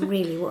myself, because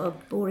really, what a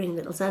boring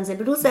little sunset.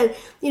 But also,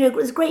 you know,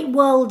 there's great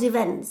world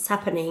events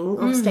happening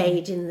off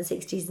stage in the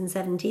 60s and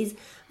 70s,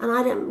 and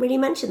I don't really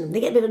mention them. They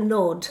get a bit of a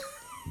nod.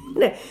 You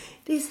know,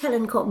 is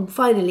Helen Cotton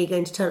finally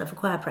going to turn up for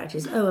choir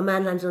practice? Oh, a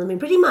man landed on the moon.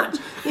 Pretty much.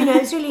 You know,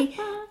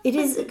 it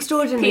is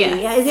extraordinary.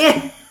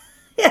 Yes.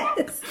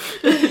 Yes.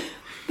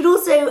 But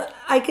also,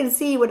 I can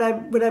see when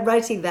I'm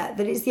writing that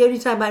it's the only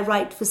time I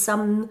write for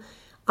some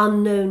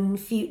unknown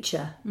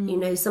future. You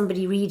know,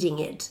 somebody reading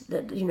it,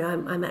 that, you know,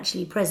 I'm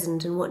actually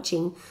present and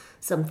watching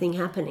something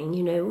happening.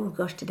 You know, oh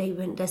gosh, today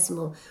went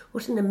decimal.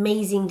 What an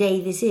amazing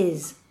day this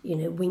is. You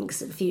know,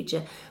 winks at the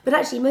future. But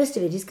actually, most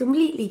of it is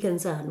completely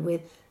concerned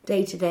with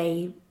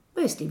day-to-day,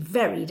 mostly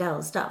very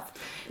dull stuff.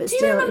 But do you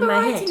still remember in my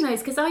writing head. those?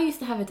 Because I used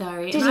to have a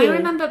diary. Did and you? I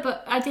remember,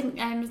 but I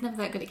was never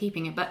that good at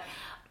keeping it. But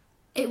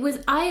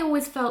I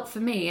always felt for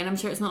me, and I'm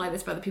sure it's not like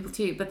this for other people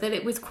too, but that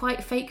it was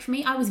quite fake for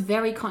me. I was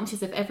very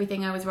conscious of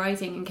everything I was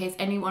writing in case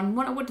anyone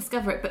would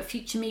discover it, but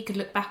future me could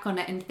look back on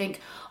it and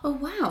think, oh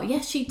wow,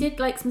 yes, she did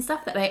like some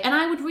stuff that day. And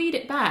I would read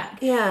it back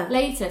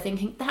later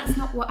thinking, that's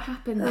not what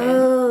happened then.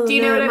 Oh, do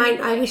you know what I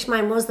mean? I wish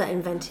mine was that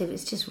inventive.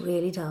 It's just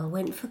really dull.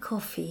 Went for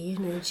coffee, you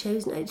know,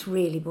 it's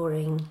really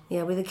boring.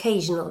 Yeah, with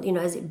occasional, you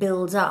know, as it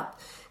builds up.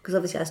 Because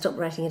obviously I stopped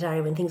writing a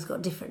diary when things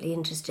got differently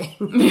interesting.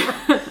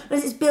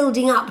 As it's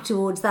building up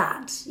towards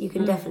that, you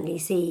can definitely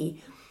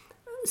see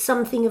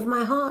something of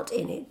my heart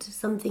in it.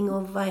 Something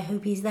of, I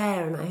hope he's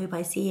there and I hope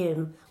I see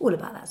him. All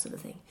about that sort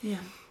of thing. Yeah.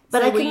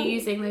 But were you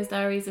using those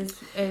diaries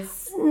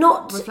as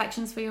not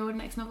reflections for your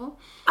next novel?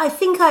 I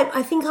think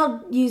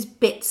I'll use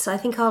bits. I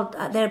think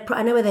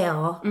I know where they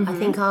are. I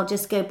think I'll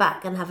just go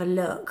back and have a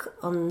look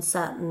on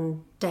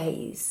certain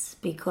days,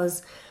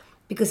 because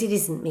it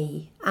isn't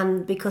me,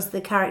 and because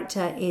the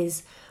character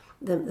is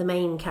the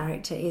main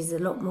character is a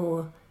lot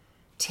more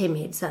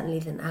timid, certainly,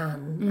 than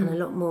Anne, and a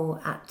lot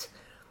more at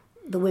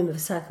the whim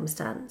of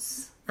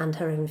circumstance and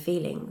her own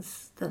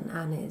feelings than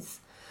Anne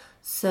is.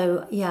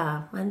 So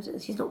yeah, and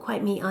she's not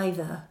quite me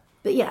either.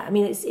 But yeah, I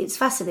mean, it's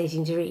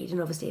fascinating to read, and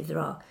obviously if there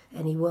are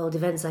any world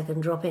events I can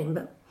drop in,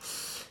 but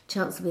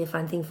chance will be a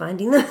fine thing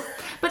finding them.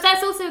 But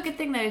that's also a good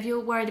thing, though, if you're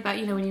worried about,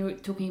 when you were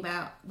talking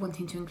about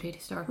wanting to include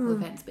historical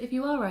events, but if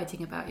you are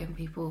writing about young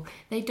people,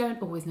 they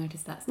don't always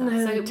notice that stuff.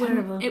 No,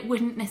 so it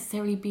wouldn't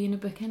necessarily be in a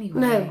book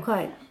anyway. No,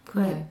 quite.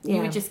 No. Yeah.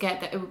 You would just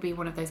get that it would be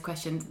one of those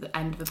questions at the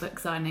end of a book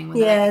signing where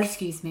Yes.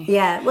 excuse me.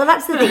 Yeah, well,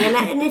 that's the thing.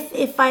 And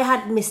if I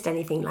had missed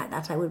anything like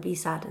that, I would be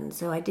saddened.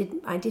 So I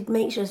did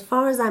make sure, as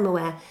far as I'm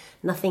aware,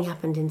 nothing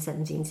happened in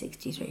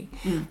 1763.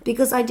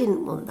 Because I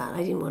didn't want that.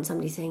 I didn't want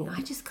somebody saying,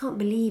 I just can't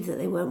believe that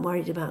they weren't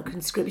worried about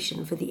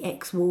conscription for the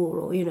X-war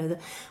or,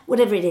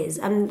 whatever it is.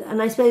 And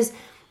I suppose,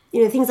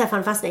 things I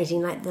found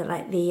fascinating, like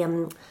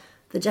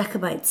the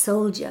Jacobite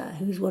soldier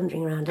who was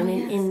wandering around. And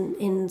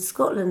in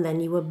Scotland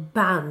then, you were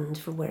banned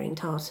from wearing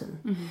tartan.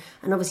 Mm-hmm.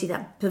 And obviously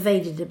that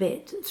pervaded a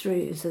bit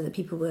through, so that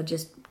people were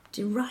just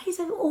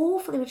derisively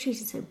awful. They were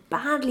treated so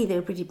badly. They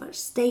were pretty much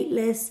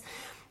stateless.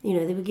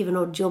 They were given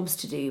odd jobs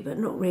to do, but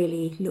not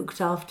really looked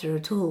after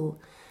at all.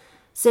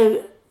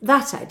 So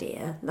that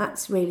idea,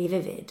 that's really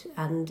vivid.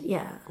 And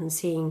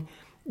seeing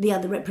the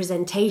other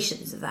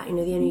representations of that, the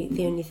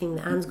only thing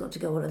that Anne's got to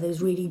go on are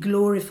those really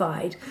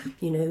glorified,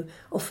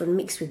 often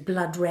mixed with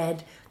blood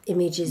red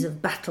images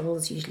of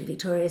battles, usually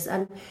victorious.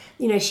 And,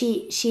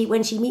 she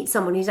when she meets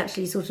someone who's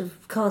actually sort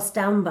of cast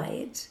down by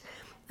it,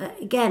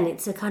 again,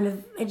 it's a kind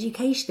of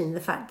education in the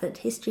fact that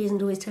history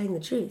isn't always telling the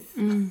truth.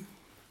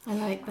 I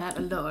like that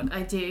a lot,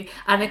 I do.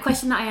 And a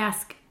question that I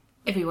ask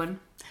everyone,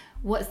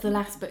 what's the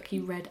last book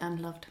you read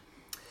and loved?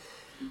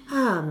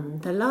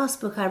 The last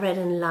book I read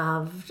and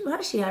loved, well,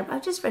 actually, I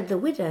just read The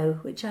Widow,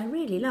 which I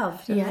really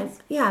loved. Yes.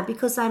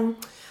 Because I'm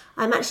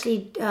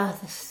actually,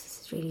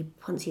 this is really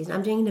poncy,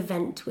 I'm doing an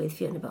event with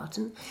Fiona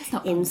Barton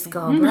in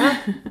Scarborough,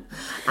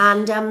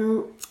 and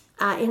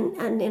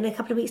in a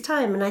couple of weeks'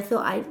 time, and I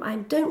thought I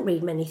don't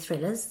read many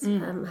thrillers,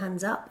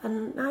 hands up,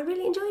 and I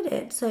really enjoyed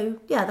it. So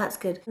yeah, that's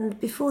good. And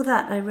before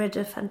that, I read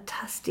a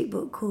fantastic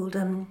book called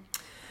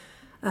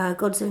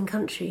God's Own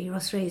Country,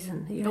 Ross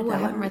Raisin. Have you read that one? I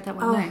haven't read that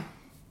one. No.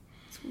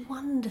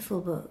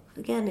 Wonderful book.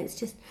 Again,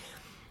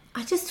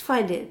 I just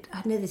find it,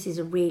 I know this is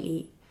a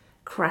really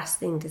crass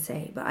thing to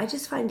say, but I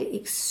just find it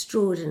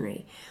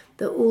extraordinary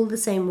that all the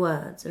same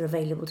words are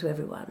available to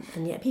everyone,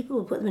 and yet people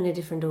will put them in a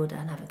different order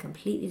and have a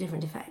completely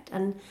different effect.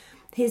 And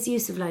his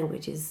use of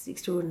language is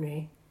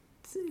extraordinary.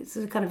 It's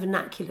a kind of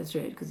vernacular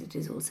through it, because it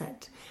is all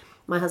set.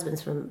 My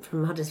husband's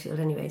from Huddersfield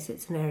anyway, so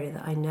it's an area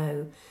that I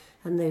know,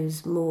 and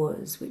those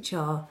moors, which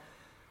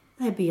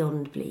they're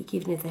beyond bleak,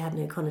 even if they have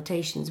no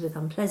connotations with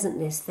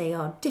unpleasantness. They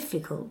are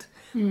difficult.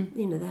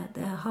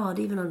 They're hard.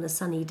 Even on a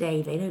sunny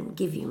day, they don't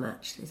give you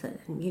much. They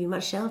don't give you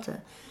much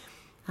shelter.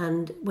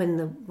 And when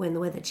the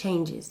weather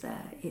changes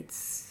there,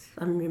 it's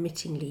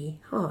unremittingly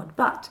hard,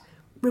 but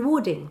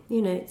rewarding.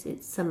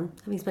 It's having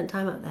spent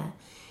time up there,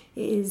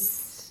 it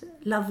is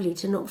lovely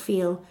to not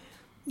feel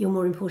you're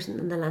more important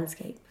than the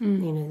landscape.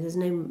 There's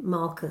no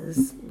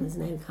markers. There's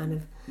no kind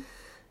of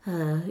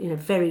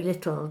very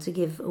little to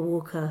give a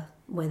walker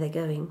where they're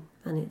going,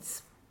 and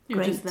it's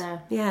great. You're just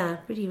there. Yeah,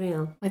 pretty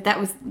real.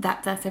 Well,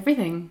 that's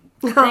everything.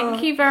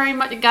 Thank you very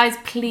much, guys.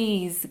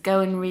 Please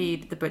go and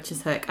read The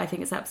Butcher's Hook. I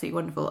think it's absolutely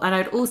wonderful, and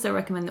I'd also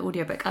recommend the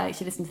audiobook. I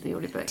actually listened to the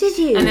audiobook. Did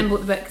you? And then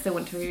bought the book because I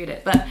want to reread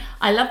it. But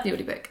I love the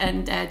audiobook,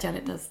 and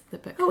Janet does the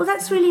book. Oh, well,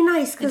 that's really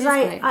nice, because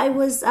I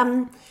was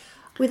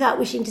without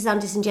wishing to sound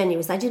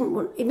disingenuous, I didn't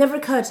want. It never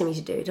occurred to me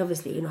to do it.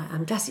 Obviously,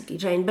 I'm classically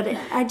trained, but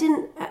I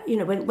didn't.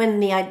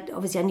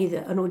 Obviously I knew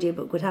that an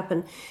audiobook would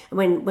happen.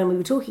 And when we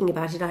were talking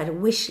about it, I had a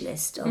wish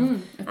list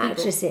of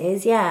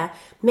actresses. Yeah,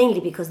 mainly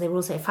because they were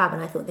also fab,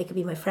 and I thought they could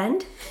be my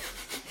friend.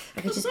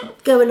 I could just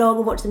go along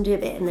and watch them do a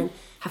bit, and then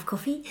have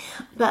coffee.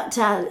 But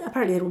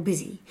apparently they're all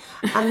busy.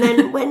 And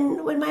then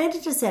when my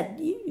editor said,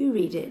 "You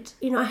read it,"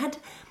 I had.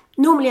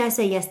 Normally I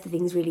say yes to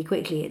things really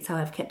quickly. It's how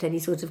I've kept any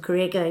sort of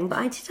career going. But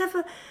I did have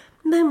a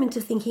moment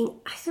of thinking,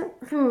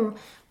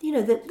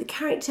 the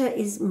character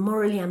is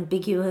morally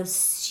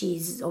ambiguous.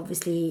 She's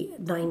obviously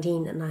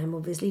 19 and I'm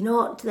obviously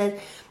not.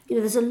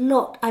 There's a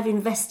lot I've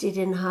invested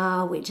in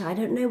her, which I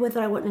don't know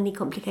whether I want any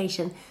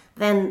complication.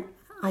 Then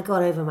I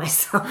got over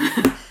myself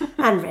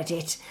and read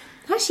it.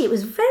 Actually, it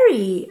was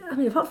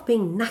apart from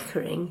being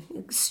knackering,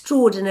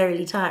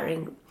 extraordinarily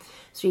tiring,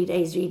 3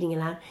 days reading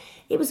aloud,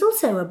 it was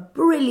also a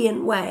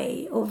brilliant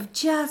way of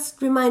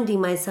just reminding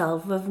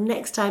myself of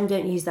next time,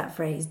 don't use that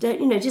phrase.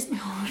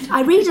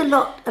 I read a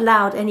lot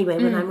aloud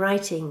anyway when I'm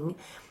writing,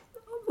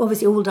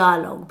 obviously all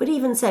dialogue, but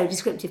even so,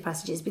 descriptive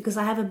passages, because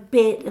I have a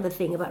bit of a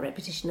thing about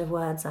repetition of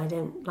words. I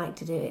don't like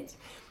to do it.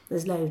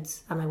 There's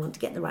loads, and I want to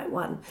get the right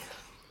one.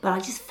 But I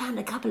just found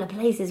a couple of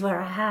places where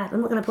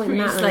I'm not going to point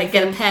them out. Just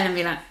get a pen and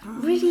be like...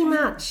 Really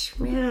much.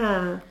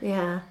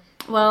 Yeah.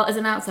 Well, as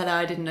an outsider,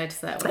 I didn't notice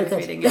that when I was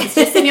reading it. It's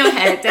just in your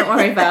head. Don't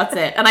worry about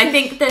it. And I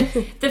think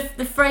that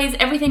the phrase,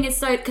 everything is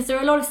so... Because there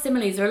are a lot of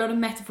similes, there are a lot of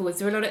metaphors,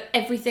 there are a lot of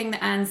everything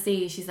that Anne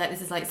sees. She's like,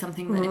 this is like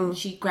something that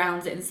she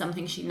grounds it in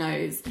something she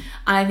knows.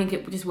 And I think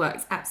it just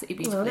works absolutely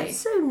beautifully. Well, that's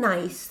so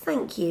nice.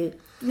 Thank you.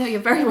 No,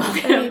 you're very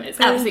welcome. It's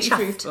absolutely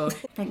truthful.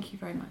 Thank you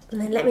very much. And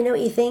then let me know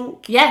what you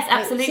think. Yes,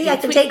 absolutely. See, I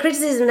can take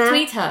criticism now.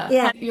 Tweet her.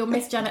 Yeah. You're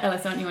Miss Janet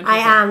Ellis, aren't you? On Twitter?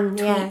 I am,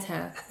 yeah. Tweet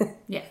her.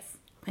 Yes.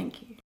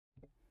 Thank you.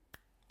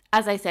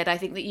 As I said, I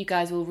think that you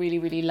guys will really,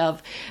 really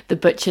love The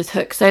Butcher's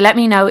Hook. So let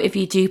me know if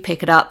you do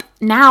pick it up.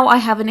 Now I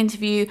have an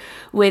interview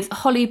with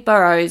Holly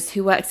Burrows,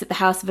 who works at the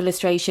House of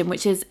Illustration,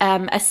 which is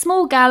a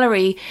small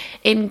gallery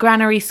in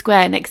Granary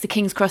Square next to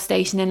King's Cross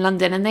Station in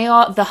London. And they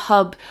are the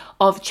hub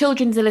of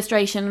children's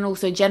illustration and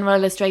also general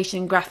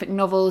illustration, graphic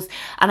novels.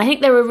 And I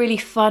think they're a really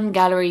fun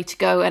gallery to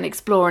go and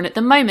explore. And at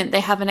the moment,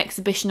 they have an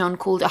exhibition on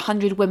called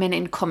 100 Women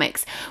in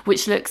Comics,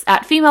 which looks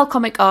at female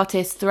comic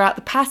artists throughout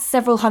the past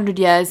several hundred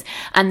years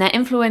and their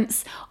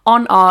influence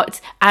on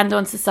art and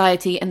on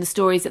society and the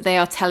stories that they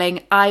are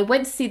telling. I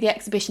went to see the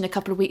exhibition a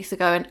couple of weeks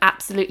ago and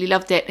absolutely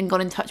loved it, and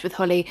got in touch with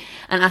Holly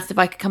and asked if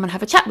I could come and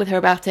have a chat with her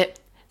about it.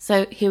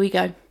 So here we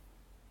go.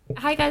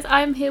 Hi guys,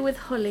 I'm here with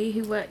Holly,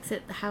 who works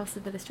at the House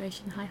of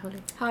Illustration. Hi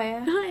Holly.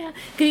 Hiya. Hiya.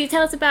 Can you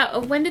tell us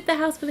about, when did the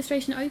House of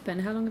Illustration open?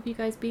 How long have you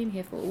guys been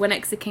here for? We're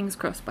next to King's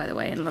Cross, by the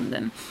way, in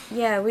London.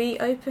 Yeah, we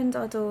opened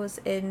our doors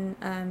in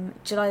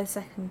July the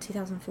 2nd,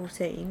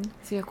 2014.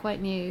 So you're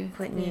quite new.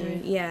 Quite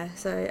new, yeah.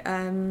 So,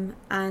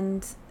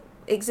 and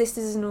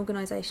existed as an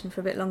organisation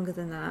for a bit longer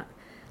than that.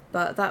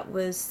 But that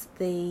was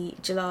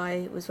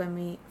July was when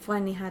we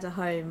finally had a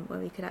home where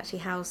we could actually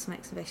house some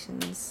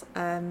exhibitions.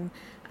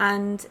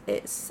 And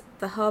it's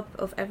the hub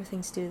of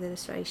everything to do with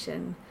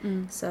illustration.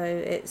 So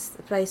it's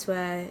a place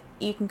where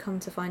you can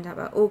come to find out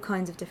about all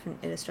kinds of different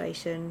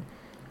illustration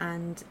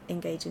and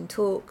engage in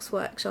talks,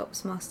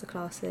 workshops,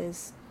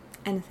 masterclasses,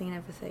 anything and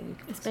everything.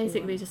 It's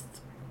basically just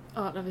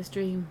art lover's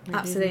dream. Really,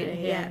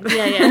 absolutely, yeah.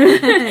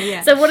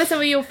 Yeah. So what are some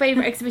of your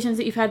favourite exhibitions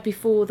that you've had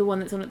before the one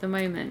that's on at the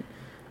moment?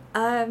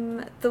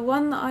 The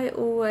one that I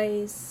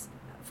always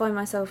find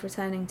myself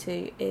returning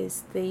to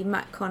is the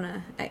Matt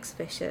Connor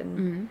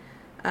exhibition.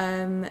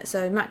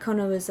 So Matt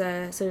Connor was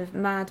a sort of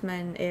Mad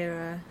Men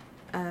era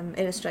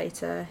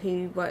illustrator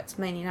who worked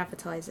mainly in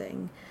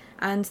advertising,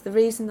 and the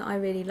reason that I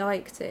really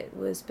liked it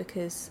was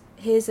because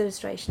his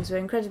illustrations were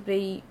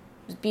incredibly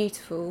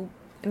beautiful,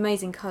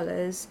 amazing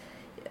colours,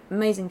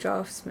 amazing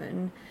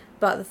draftsman.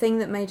 But the thing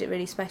that made it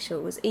really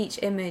special was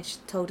each image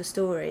told a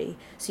story.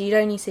 So you'd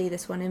only see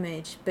this one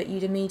image, but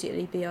you'd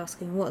immediately be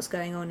asking, what's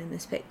going on in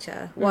this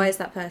picture? Why is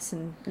that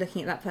person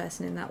looking at that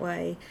person in that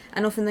way?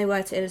 And often they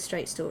were to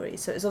illustrate stories.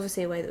 So it was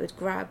obviously a way that would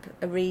grab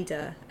a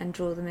reader and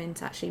draw them in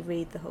to actually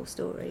read the whole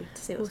story, to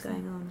see what's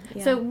going on.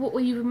 Yeah. So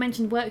you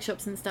mentioned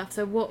workshops and stuff.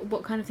 So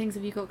what kind of things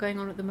have you got going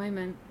on at the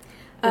moment?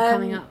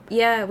 Coming up?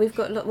 Yeah, we've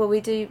got we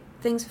do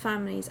things for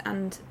families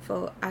and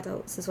for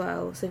adults as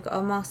well. So we've got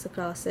our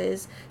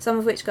masterclasses, some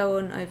of which go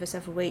on over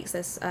several weeks.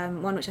 There's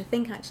one which I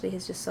think actually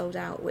has just sold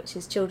out, which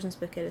is children's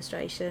book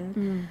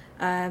illustration.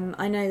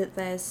 I know that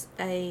there's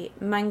a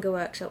manga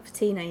workshop for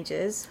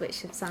teenagers,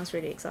 which sounds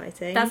really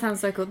exciting. That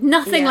sounds so cool.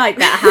 Nothing like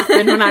that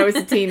happened when I was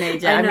a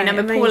teenager. I mean, I'm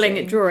appalling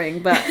at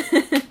drawing, but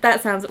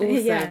that sounds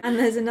awesome. Yeah, and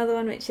there's another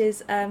one which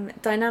is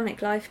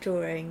dynamic life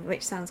drawing,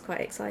 which sounds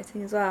quite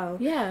exciting as well.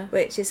 Yeah.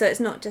 Which is, so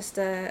it's not just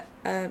a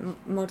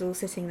model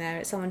sitting there,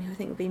 it's someone who I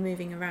think will be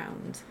moving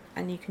around,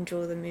 and you can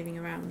draw them moving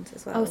around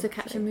as well. Oh, so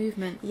capture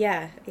movement.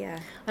 Yeah.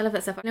 I love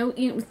that stuff. I know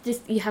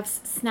you have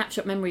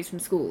snapshot memories from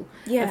school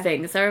of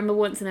things. I remember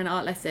once in an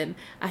art lesson,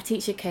 our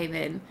teacher came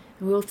in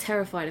and we were all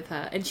terrified of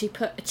her, and she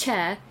put a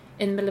chair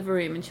in the middle of a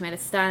room and she made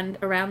us stand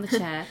around the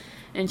chair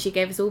and she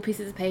gave us all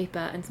pieces of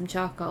paper and some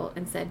charcoal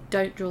and said,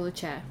 don't draw the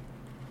chair.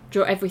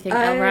 Draw everything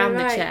around the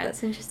chair.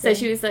 That's interesting. So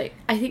she was like,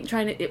 I think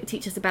it would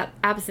teach us about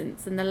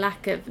absence and the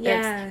lack of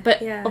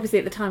obviously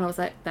at the time I was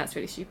like, that's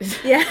really stupid.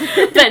 Yeah.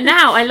 But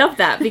now I love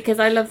that, because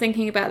I love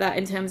thinking about that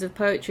in terms of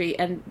poetry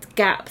and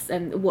gaps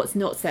and what's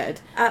not said.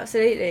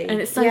 Absolutely.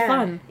 And it's so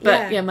fun.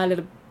 But my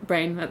little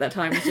brain at that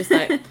time was just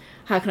like,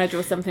 how can I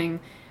draw something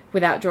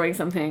without drawing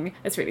something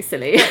that's really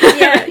silly?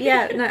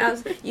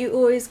 No, you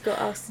always got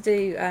asked to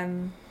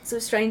do sort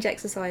of strange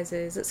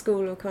exercises at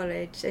school or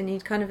college, and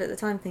you'd kind of at the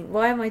time think,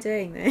 why am I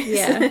doing this?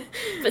 Yeah.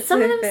 But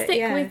some of them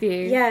stick with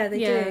you. Yeah, they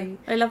do.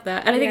 I love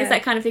that. And I think it's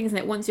that kind of thing, isn't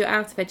it? Once you're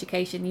out of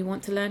education, you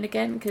want to learn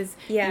again, because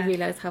you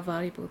realise how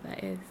valuable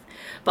that is.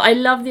 But I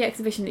love the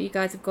exhibition that you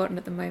guys have gotten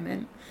at the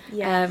moment,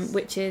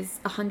 which is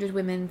 100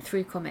 Women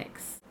Through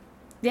Comics.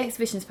 The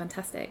exhibition is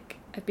fantastic.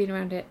 I've been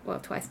around it,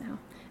 twice now.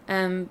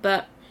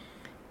 But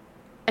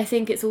I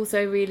think it's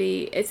also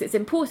really, it's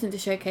important to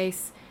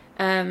showcase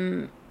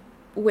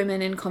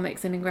women in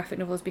comics and in graphic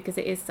novels, because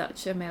it is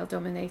such a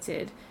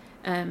male-dominated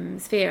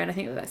sphere, and I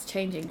think that's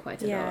changing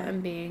quite a lot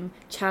and being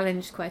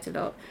challenged quite a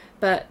lot.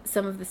 But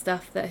some of the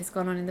stuff that has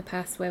gone on in the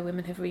past, where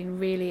women have been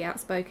really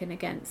outspoken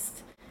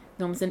against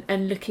norms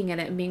and looking at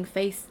it and being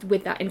faced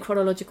with that in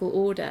chronological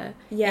order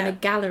in a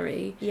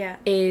gallery,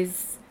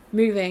 is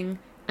moving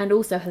and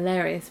also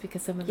hilarious,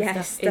 because some of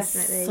the stuff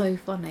is so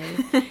funny.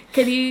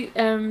 Can you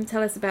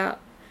tell us about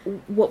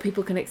what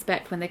people can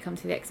expect when they come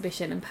to the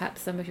exhibition, and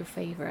perhaps some of your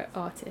favourite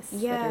artists?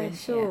 Yeah,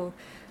 sure.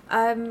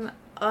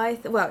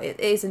 It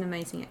is an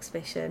amazing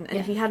exhibition, and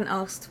if you hadn't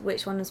asked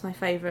which one was my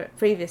favourite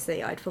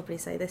previously, I'd probably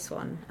say this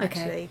one,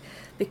 actually,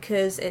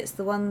 because it's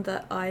the one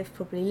that I've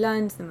probably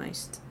learned the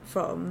most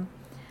from.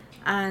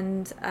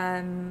 and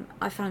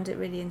I found it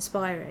really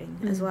inspiring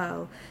as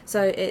well.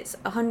 So it's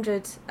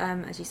 100,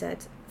 as you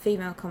said,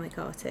 female comic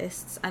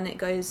artists, and it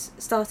goes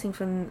starting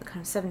from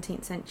kind of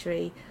 17th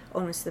century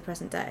onwards to the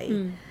present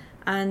day,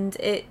 and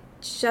it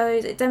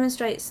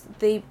demonstrates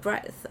the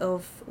breadth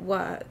of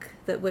work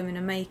that women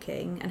are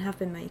making and have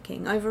been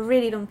making over a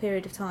really long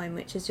period of time,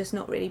 which has just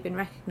not really been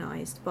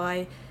recognised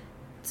by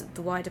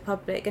the wider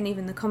public and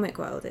even the comic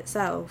world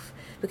itself,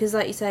 because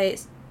like you say,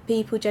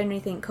 people generally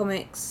think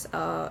comics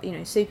are, you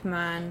know,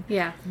 Superman,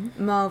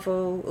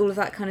 Marvel, all of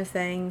that kind of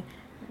thing,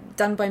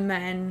 done by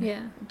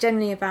men,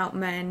 generally about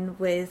men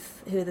who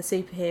are the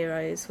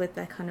superheroes with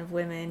their kind of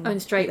women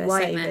and straight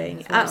white men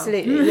as well.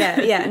 Absolutely.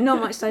 yeah not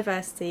much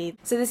diversity.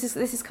 So this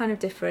is kind of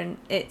different.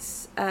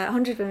 It's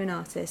 100 women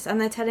artists, and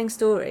they're telling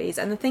stories,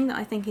 and the thing that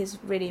I think is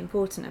really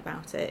important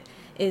about it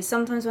is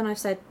sometimes when I've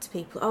said to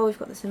people, oh, we've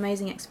got this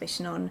amazing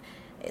exhibition on,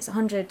 it's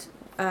 100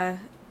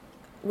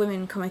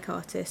 women comic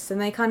artists, and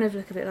they kind of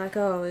look a bit like,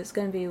 oh, it's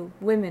going to be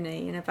women-y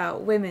and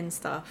about women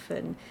stuff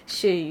and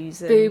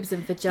shoes and boobs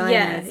and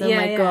vaginas.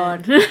 My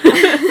god.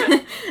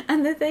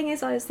 And the thing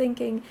is, I was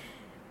thinking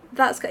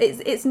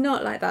it's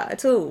not like that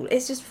at all.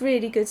 It's just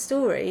really good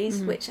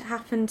stories which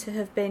happen to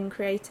have been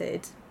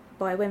created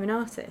by women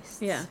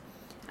artists.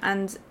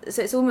 And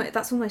so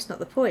that's almost not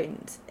the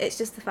point. It's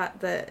just the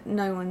fact that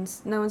no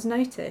one's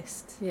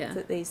noticed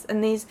that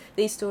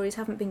these stories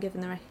haven't been given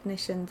the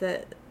recognition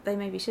that they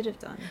maybe should have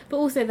done. But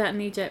also that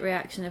knee-jerk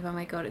reaction of, oh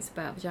my god, it's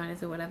about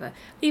vaginas or whatever.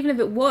 Even if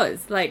it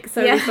was like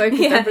solely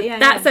focused on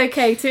that's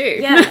okay too.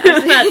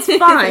 That's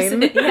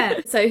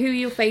fine. So who are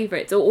your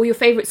favourites, or your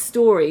favourite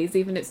stories,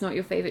 even if it's not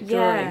your favourite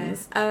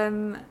drawings?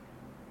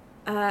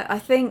 I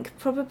think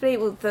probably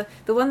the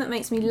one that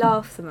makes me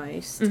laugh the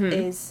most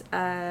is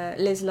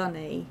Liz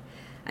Lunny,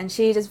 and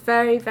she does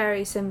very,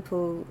 very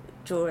simple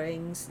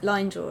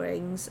line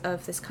drawings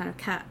of this kind of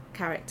cat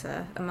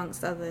character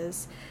amongst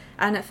others,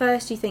 and at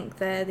first you think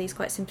they're these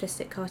quite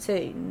simplistic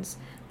cartoons,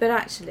 but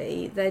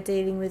actually they're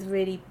dealing with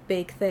really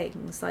big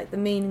things like the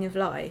meaning of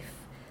life,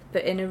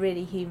 but in a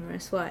really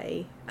humorous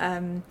way.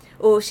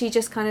 Or she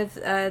just kind of,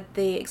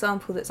 the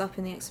example that's up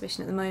in the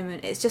exhibition at the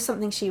moment, it's just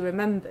something she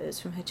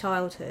remembers from her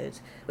childhood,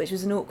 which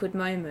was an awkward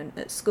moment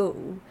at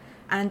school.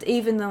 And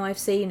even though I've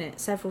seen it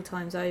several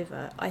times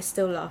over, I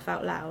still laugh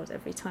out loud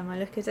every time I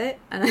look at it.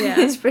 And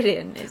it's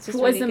brilliant. It's just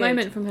What's really the good.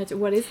 moment from her?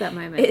 What is that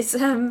moment? It's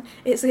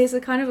a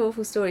kind of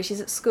awful story.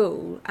 She's at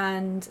school,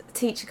 and a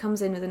teacher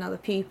comes in with another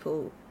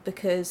pupil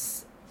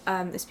because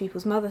this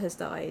pupil's mother has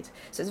died.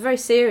 So it's a very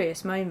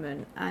serious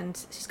moment,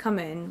 and she's come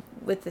in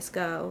with this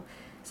girl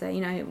saying,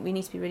 you know, we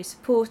need to be really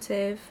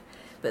supportive.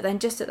 But then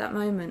just at that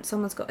moment,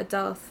 someone's got a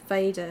Darth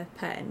Vader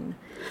pen,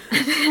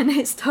 and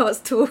it starts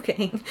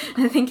talking.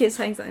 I think it's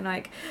saying something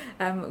like,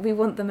 we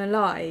want them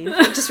alive,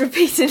 just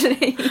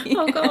repeatedly.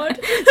 Oh God.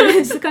 So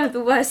it's kind of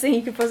the worst thing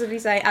you could possibly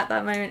say at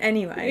that moment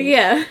anyway.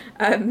 Yeah.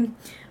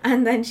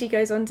 And then she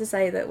goes on to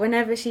say that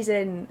whenever she's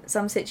in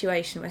some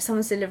situation where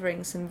someone's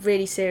delivering some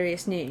really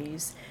serious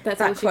news, that's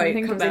that quote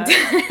comes about.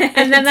 Into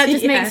and then that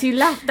just makes you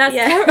laugh. That's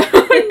terrible.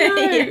 Oh,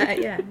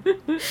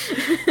 no.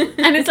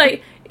 And it's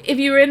like, if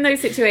you were in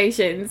those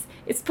situations,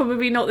 it's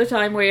probably not the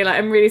time where you're like,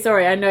 I'm really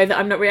sorry, I know that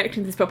I'm not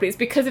reacting to this properly. It's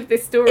because of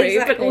this story,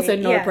 but also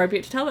not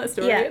appropriate to tell that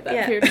story at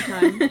that period of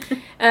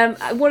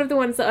time. One of the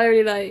ones that I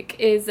really like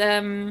is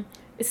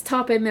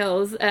Tarpe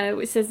Mills,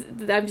 which says,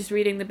 I'm just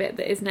reading the bit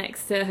that is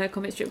next to her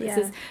comic strip, which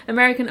says,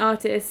 American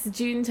artist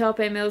June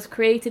Tarpe Mills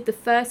created the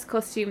first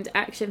costumed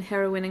action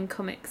heroine in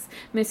comics.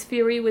 Miss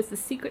Fury was the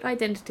secret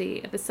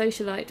identity of a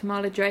socialite,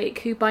 Marla Drake,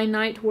 who by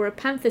night wore a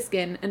panther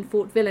skin and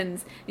fought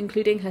villains,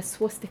 including her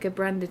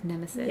swastika-branded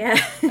nemesis.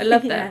 I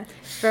love that.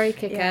 Very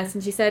kick-ass.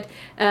 And she said,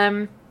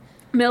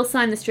 Mills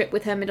signed the strip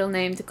with her middle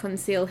name to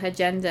conceal her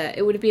gender.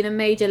 It would have been a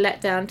major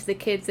letdown to the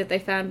kids if they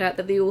found out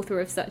that the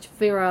author of such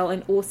virile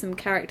and awesome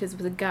characters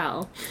was a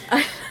gal.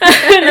 I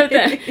love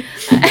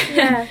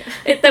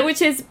that.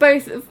 Which is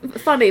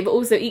both funny but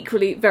also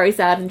equally very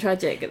sad and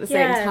tragic at the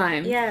same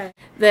time.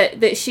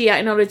 That she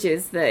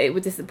acknowledges that it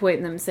would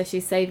disappoint them, so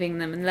she's saving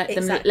them and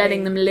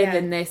letting them live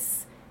in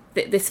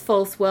this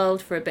false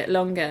world for a bit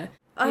longer.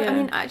 I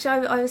mean,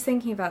 actually, I was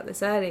thinking about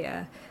this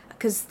earlier,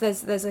 because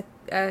there's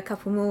a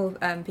couple more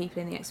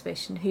people in the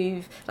exhibition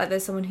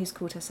there's someone who's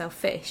called herself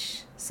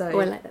Fish. So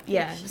I like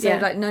that. Fish.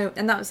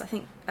 And that was, I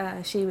think,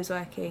 she was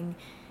working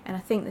in, I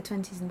think, the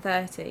 20s and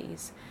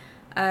 30s.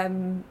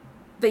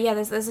 But yeah,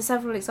 there's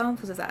several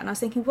examples of that, and I was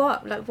thinking,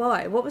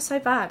 why? What was so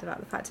bad about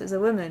the fact it was a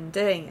woman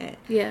doing it?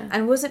 Yeah.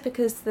 And was it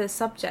because the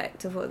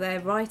subject of what they're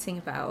writing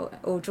about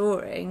or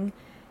drawing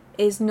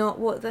is not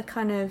what the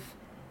kind of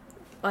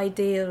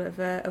ideal of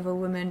a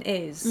woman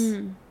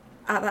is?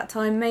 At that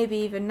time, maybe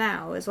even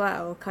now as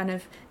well, kind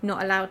of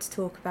not allowed to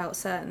talk about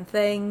certain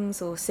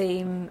things or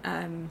seem,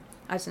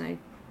 I don't know,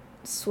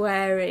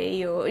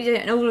 sweary or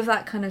and all of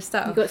that kind of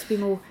stuff. You've got to be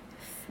more,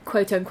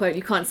 quote unquote,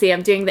 you can't see,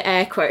 I'm doing the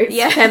air quotes,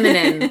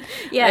 feminine.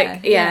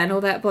 And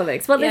all that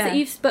bollocks. Well,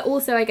 but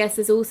also I guess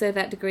there's also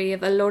that degree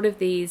of a lot of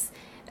these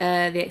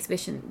the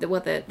exhibition, the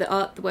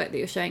artwork that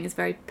you're showing is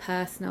very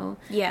personal.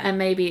 Yeah. And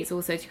maybe it's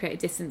also to create a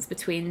distance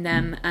between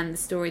them and the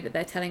story that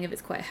they're telling if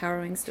it's quite a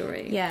harrowing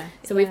story. Yeah.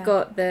 So we've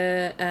got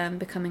the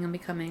Becoming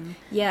Unbecoming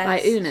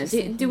by Una.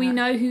 Do we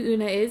know who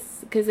Una is?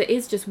 Because it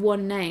is just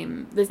one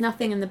name. There's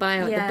nothing in the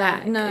bio at the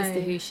back as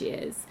to who she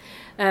is.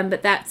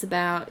 But that's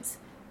about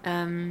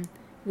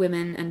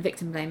women and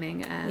victim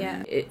blaming.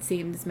 It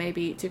seems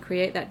maybe to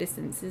create that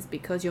distance is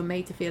because you're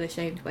made to feel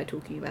ashamed by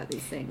talking about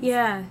these things.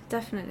 Yeah,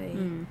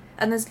 definitely.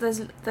 And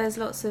there's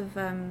lots of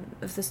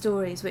the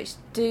stories which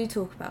do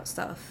talk about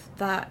stuff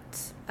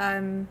that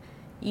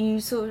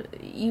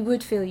you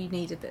would feel you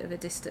need a bit of a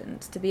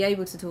distance to be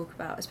able to talk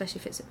about, especially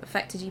if it's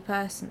affected you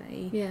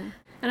personally. Yeah.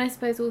 And I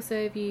suppose also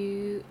if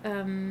you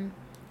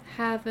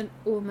have an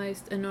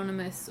almost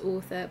anonymous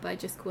author by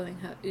just calling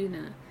her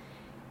Una,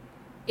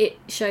 it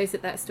shows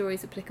that story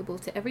is applicable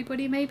to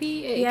everybody.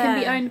 Maybe it can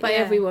be owned by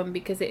everyone,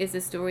 because it is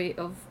a story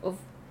of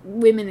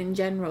women in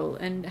general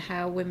and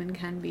how women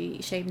can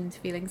be shamed into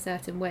feeling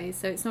certain ways.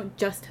 So it's not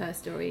just her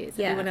story, it's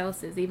everyone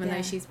else's, even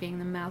though she's being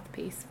the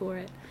mouthpiece for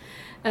it.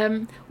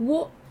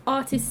 What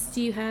artists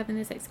do you have in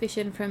this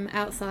exhibition from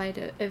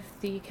outside of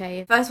the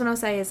UK? First one I'll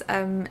say is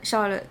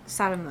Charlotte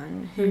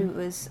Salomon, who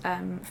was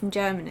from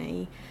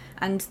Germany,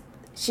 and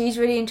she's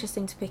really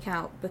interesting to pick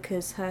out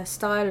because her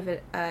style of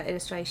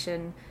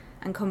illustration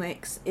and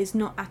comics is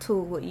not at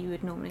all what you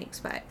would normally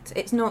expect.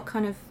 It's not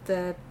kind of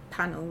the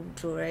panel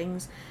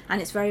drawings,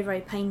 and it's very, very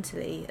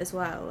painterly as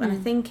well. And I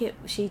think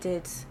she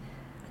did,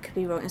 I could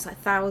be wrong, it's like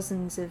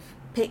thousands of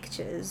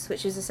pictures,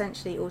 which is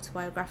essentially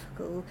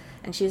autobiographical,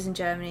 and she was in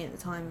Germany at the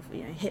time of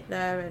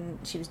Hitler, and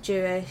she was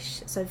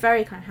Jewish, so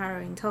very kind of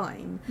harrowing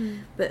time.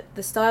 But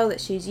the style that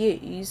she's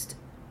used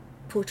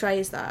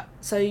portrays that.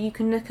 So you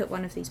can look at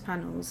one of these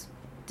panels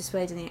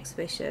displayed in the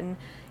exhibition.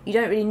 You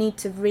don't really need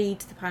to read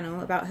the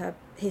panel about her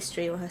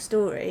history or her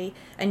story,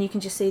 and you can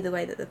just see the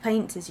way that the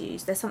paint is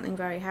used. There's something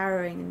very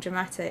harrowing and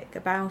dramatic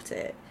about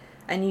it,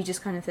 and you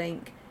just kind of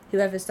think,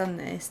 whoever's done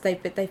this,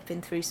 they've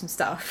been through some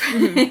stuff.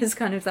 It's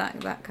kind of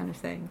that kind of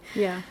thing.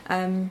 Yeah.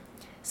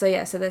 So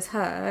there's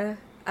her.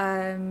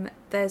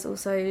 There's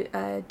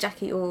also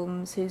Jackie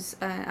Ormes, who's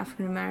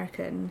African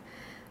American,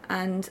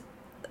 and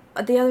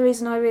the other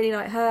reason I really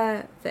like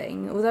her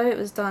thing, although it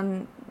was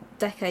done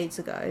decades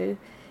ago,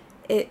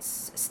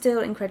 it's still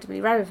incredibly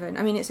relevant.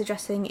 I mean, it's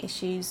addressing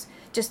issues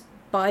just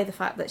by the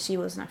fact that she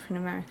was an African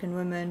American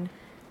woman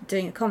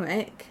doing a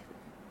comic,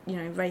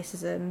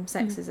 racism,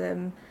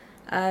 sexism.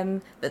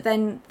 But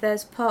then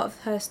there's part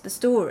of the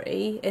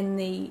story in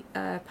the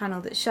panel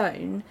that's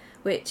shown,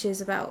 which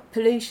is about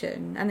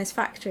pollution and this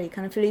factory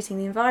kind of polluting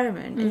the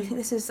environment. And you think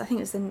I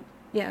think it's the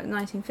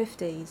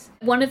 1950s.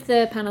 One of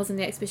the panels in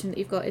the exhibition that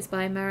you've got is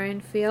by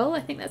Marion Fiol,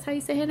 I think that's how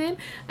you say her name,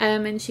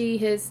 and she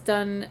has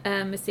done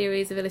a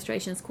series of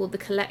illustrations called The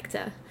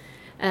Collector,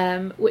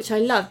 which I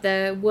love.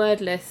 They're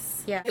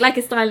wordless, like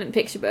a silent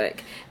picture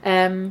book,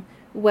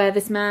 where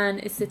this man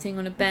is sitting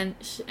on a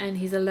bench and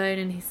he's alone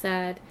and he's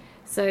sad,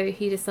 so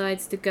he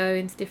decides to go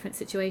into different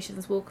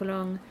situations, walk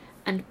along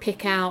and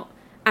pick out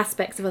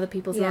aspects of other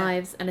people's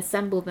lives and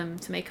assemble them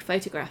to make a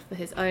photograph for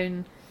his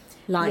own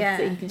life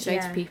that he can show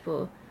to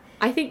people.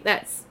 I think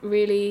that's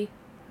really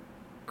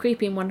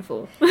creepy and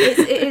wonderful.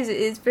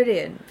 It's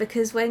brilliant,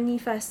 because when you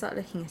first start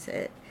looking at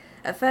it,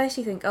 at first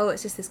you think, oh,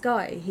 it's just this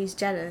guy who's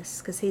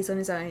jealous because he's on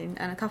his own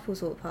and a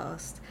couple's walked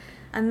past.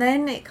 And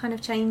then it kind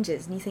of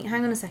changes and you think,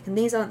 hang on a second,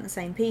 these aren't the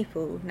same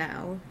people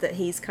now that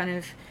he's kind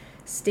of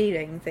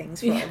stealing things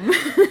from.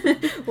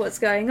 What's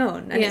going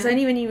on? And it's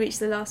only when you reach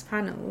the last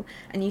panel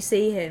and you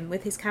see him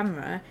with his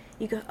camera,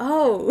 you go,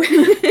 oh,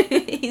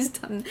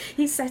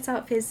 he's set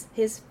up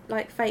his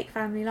like fake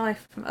family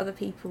life from other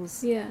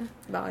people's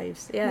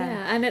lives.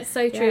 And it's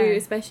so true,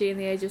 especially in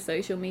the age of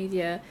social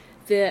media,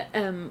 that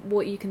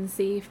what you can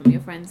see from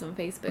your friends on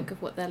Facebook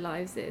of what their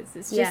lives is.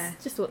 It's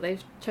just what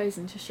they've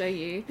chosen to show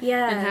you,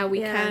 and how we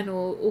can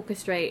all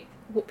orchestrate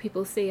what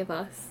people see of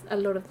us a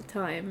lot of the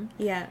time.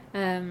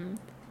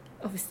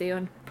 Obviously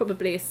on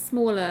probably a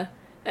smaller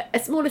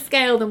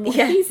scale than what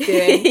he's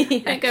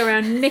doing. Don't go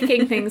around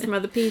nicking things from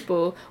other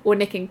people or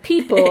nicking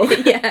people.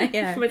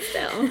 But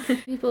still,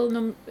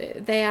 people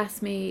they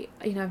ask me,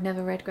 I've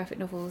never read graphic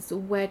novels, so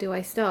where do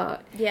I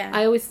start?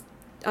 I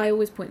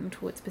always point them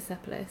towards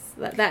Persepolis.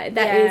 That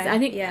is, I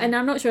think, and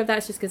I'm not sure if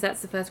that's just because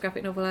that's the first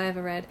graphic novel I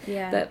ever read.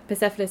 But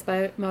Persepolis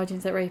by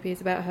Marjane Satrapi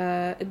is about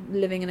her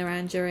living in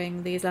Iran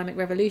during the Islamic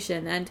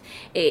Revolution, and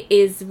it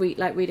is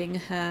like reading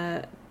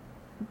her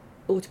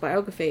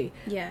autobiography.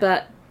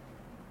 But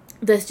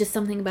there's just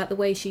something about the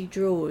way she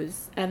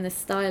draws and the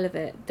style of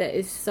it that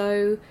is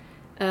so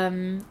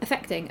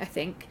affecting, I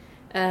think,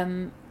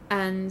 and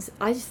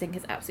I just think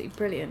it's absolutely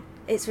brilliant.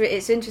 It's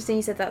interesting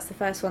you said that's the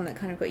first one that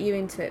kind of got you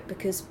into it,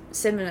 because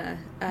similar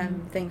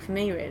thing for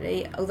me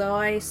really, although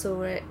I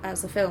saw it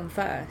as a film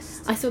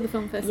first. I saw the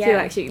film first too,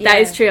 actually.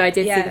 That is true, I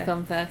did see the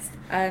film first.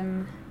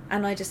 And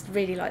I just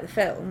really liked the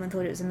film and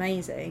thought it was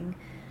amazing,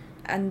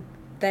 and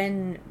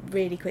then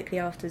really quickly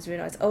afterwards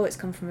realised, oh, it's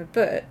come from a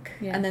book,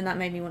 and then that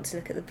made me want to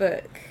look at the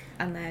book,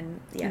 and then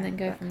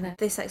go from there.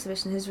 This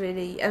exhibition has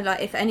really,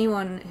 like, if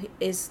anyone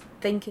is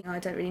thinking, I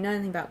don't really know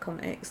anything about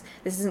comics,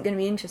 this isn't going to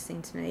be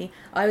interesting to me,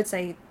 I would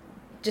say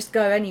just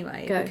go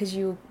anyway, because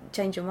you'll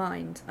change your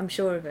mind. I'm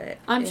sure of it.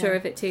 I'm sure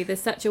of it too. There's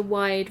such a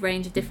wide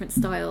range of different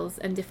styles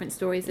and different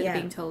stories that are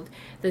being told.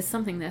 There's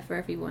something there for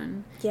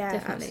everyone. Yeah,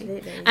 definitely.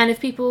 Absolutely. And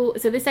if people,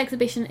 so this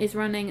exhibition is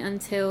running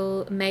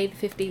until May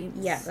the 15th.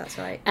 Yeah, that's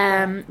right.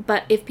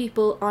 But if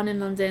people aren't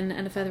in London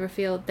and are further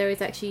afield, there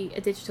is actually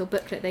a digital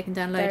booklet they can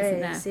download,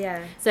 isn't there?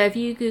 Yeah. So if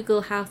you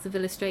Google House of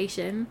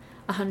Illustration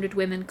 100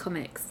 Women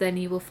Comics, then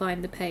you will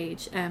find the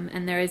page,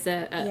 and there is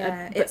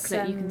a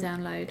booklet you can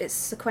download. It's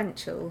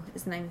Sequential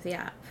is the name of the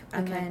app,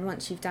 and then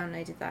once you've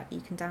downloaded that, you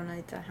can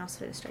download the House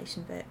of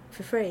Illustration bit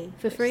for free.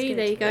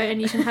 There you go,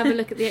 and you can have a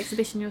look at the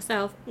exhibition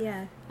yourself.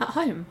 Yeah. At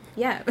home.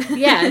 Yeah.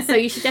 Yeah, so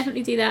you should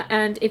definitely do that,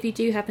 and if you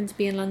do happen to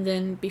be in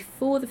London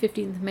before the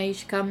 15th of May, you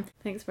should come.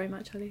 Thanks very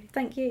much, Holly.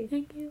 Thank you.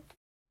 Thank you.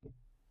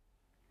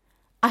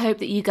 I hope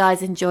that you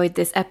guys enjoyed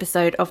this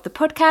episode of the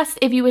podcast.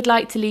 If you would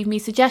like to leave me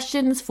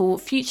suggestions for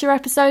future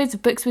episodes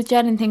of Books with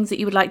Jen and things that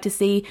you would like to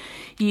see,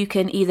 you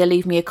can either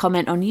leave me a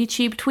comment on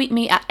YouTube, tweet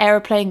me at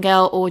Aeroplane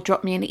Girl, or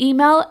drop me an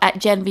email at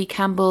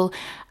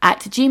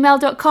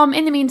jenvcampbell@gmail.com.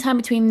 In the meantime,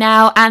 between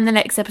now and the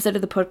next episode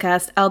of the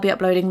podcast, I'll be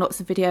uploading lots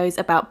of videos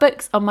about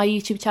books on my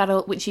YouTube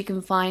channel, which you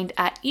can find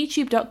at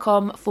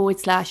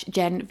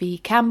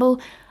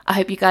youtube.com/JenVCampbell. I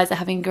hope you guys are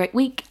having a great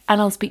week,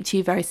 and I'll speak to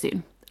you very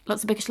soon.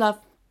 Lots of bookish love.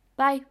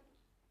 Bye.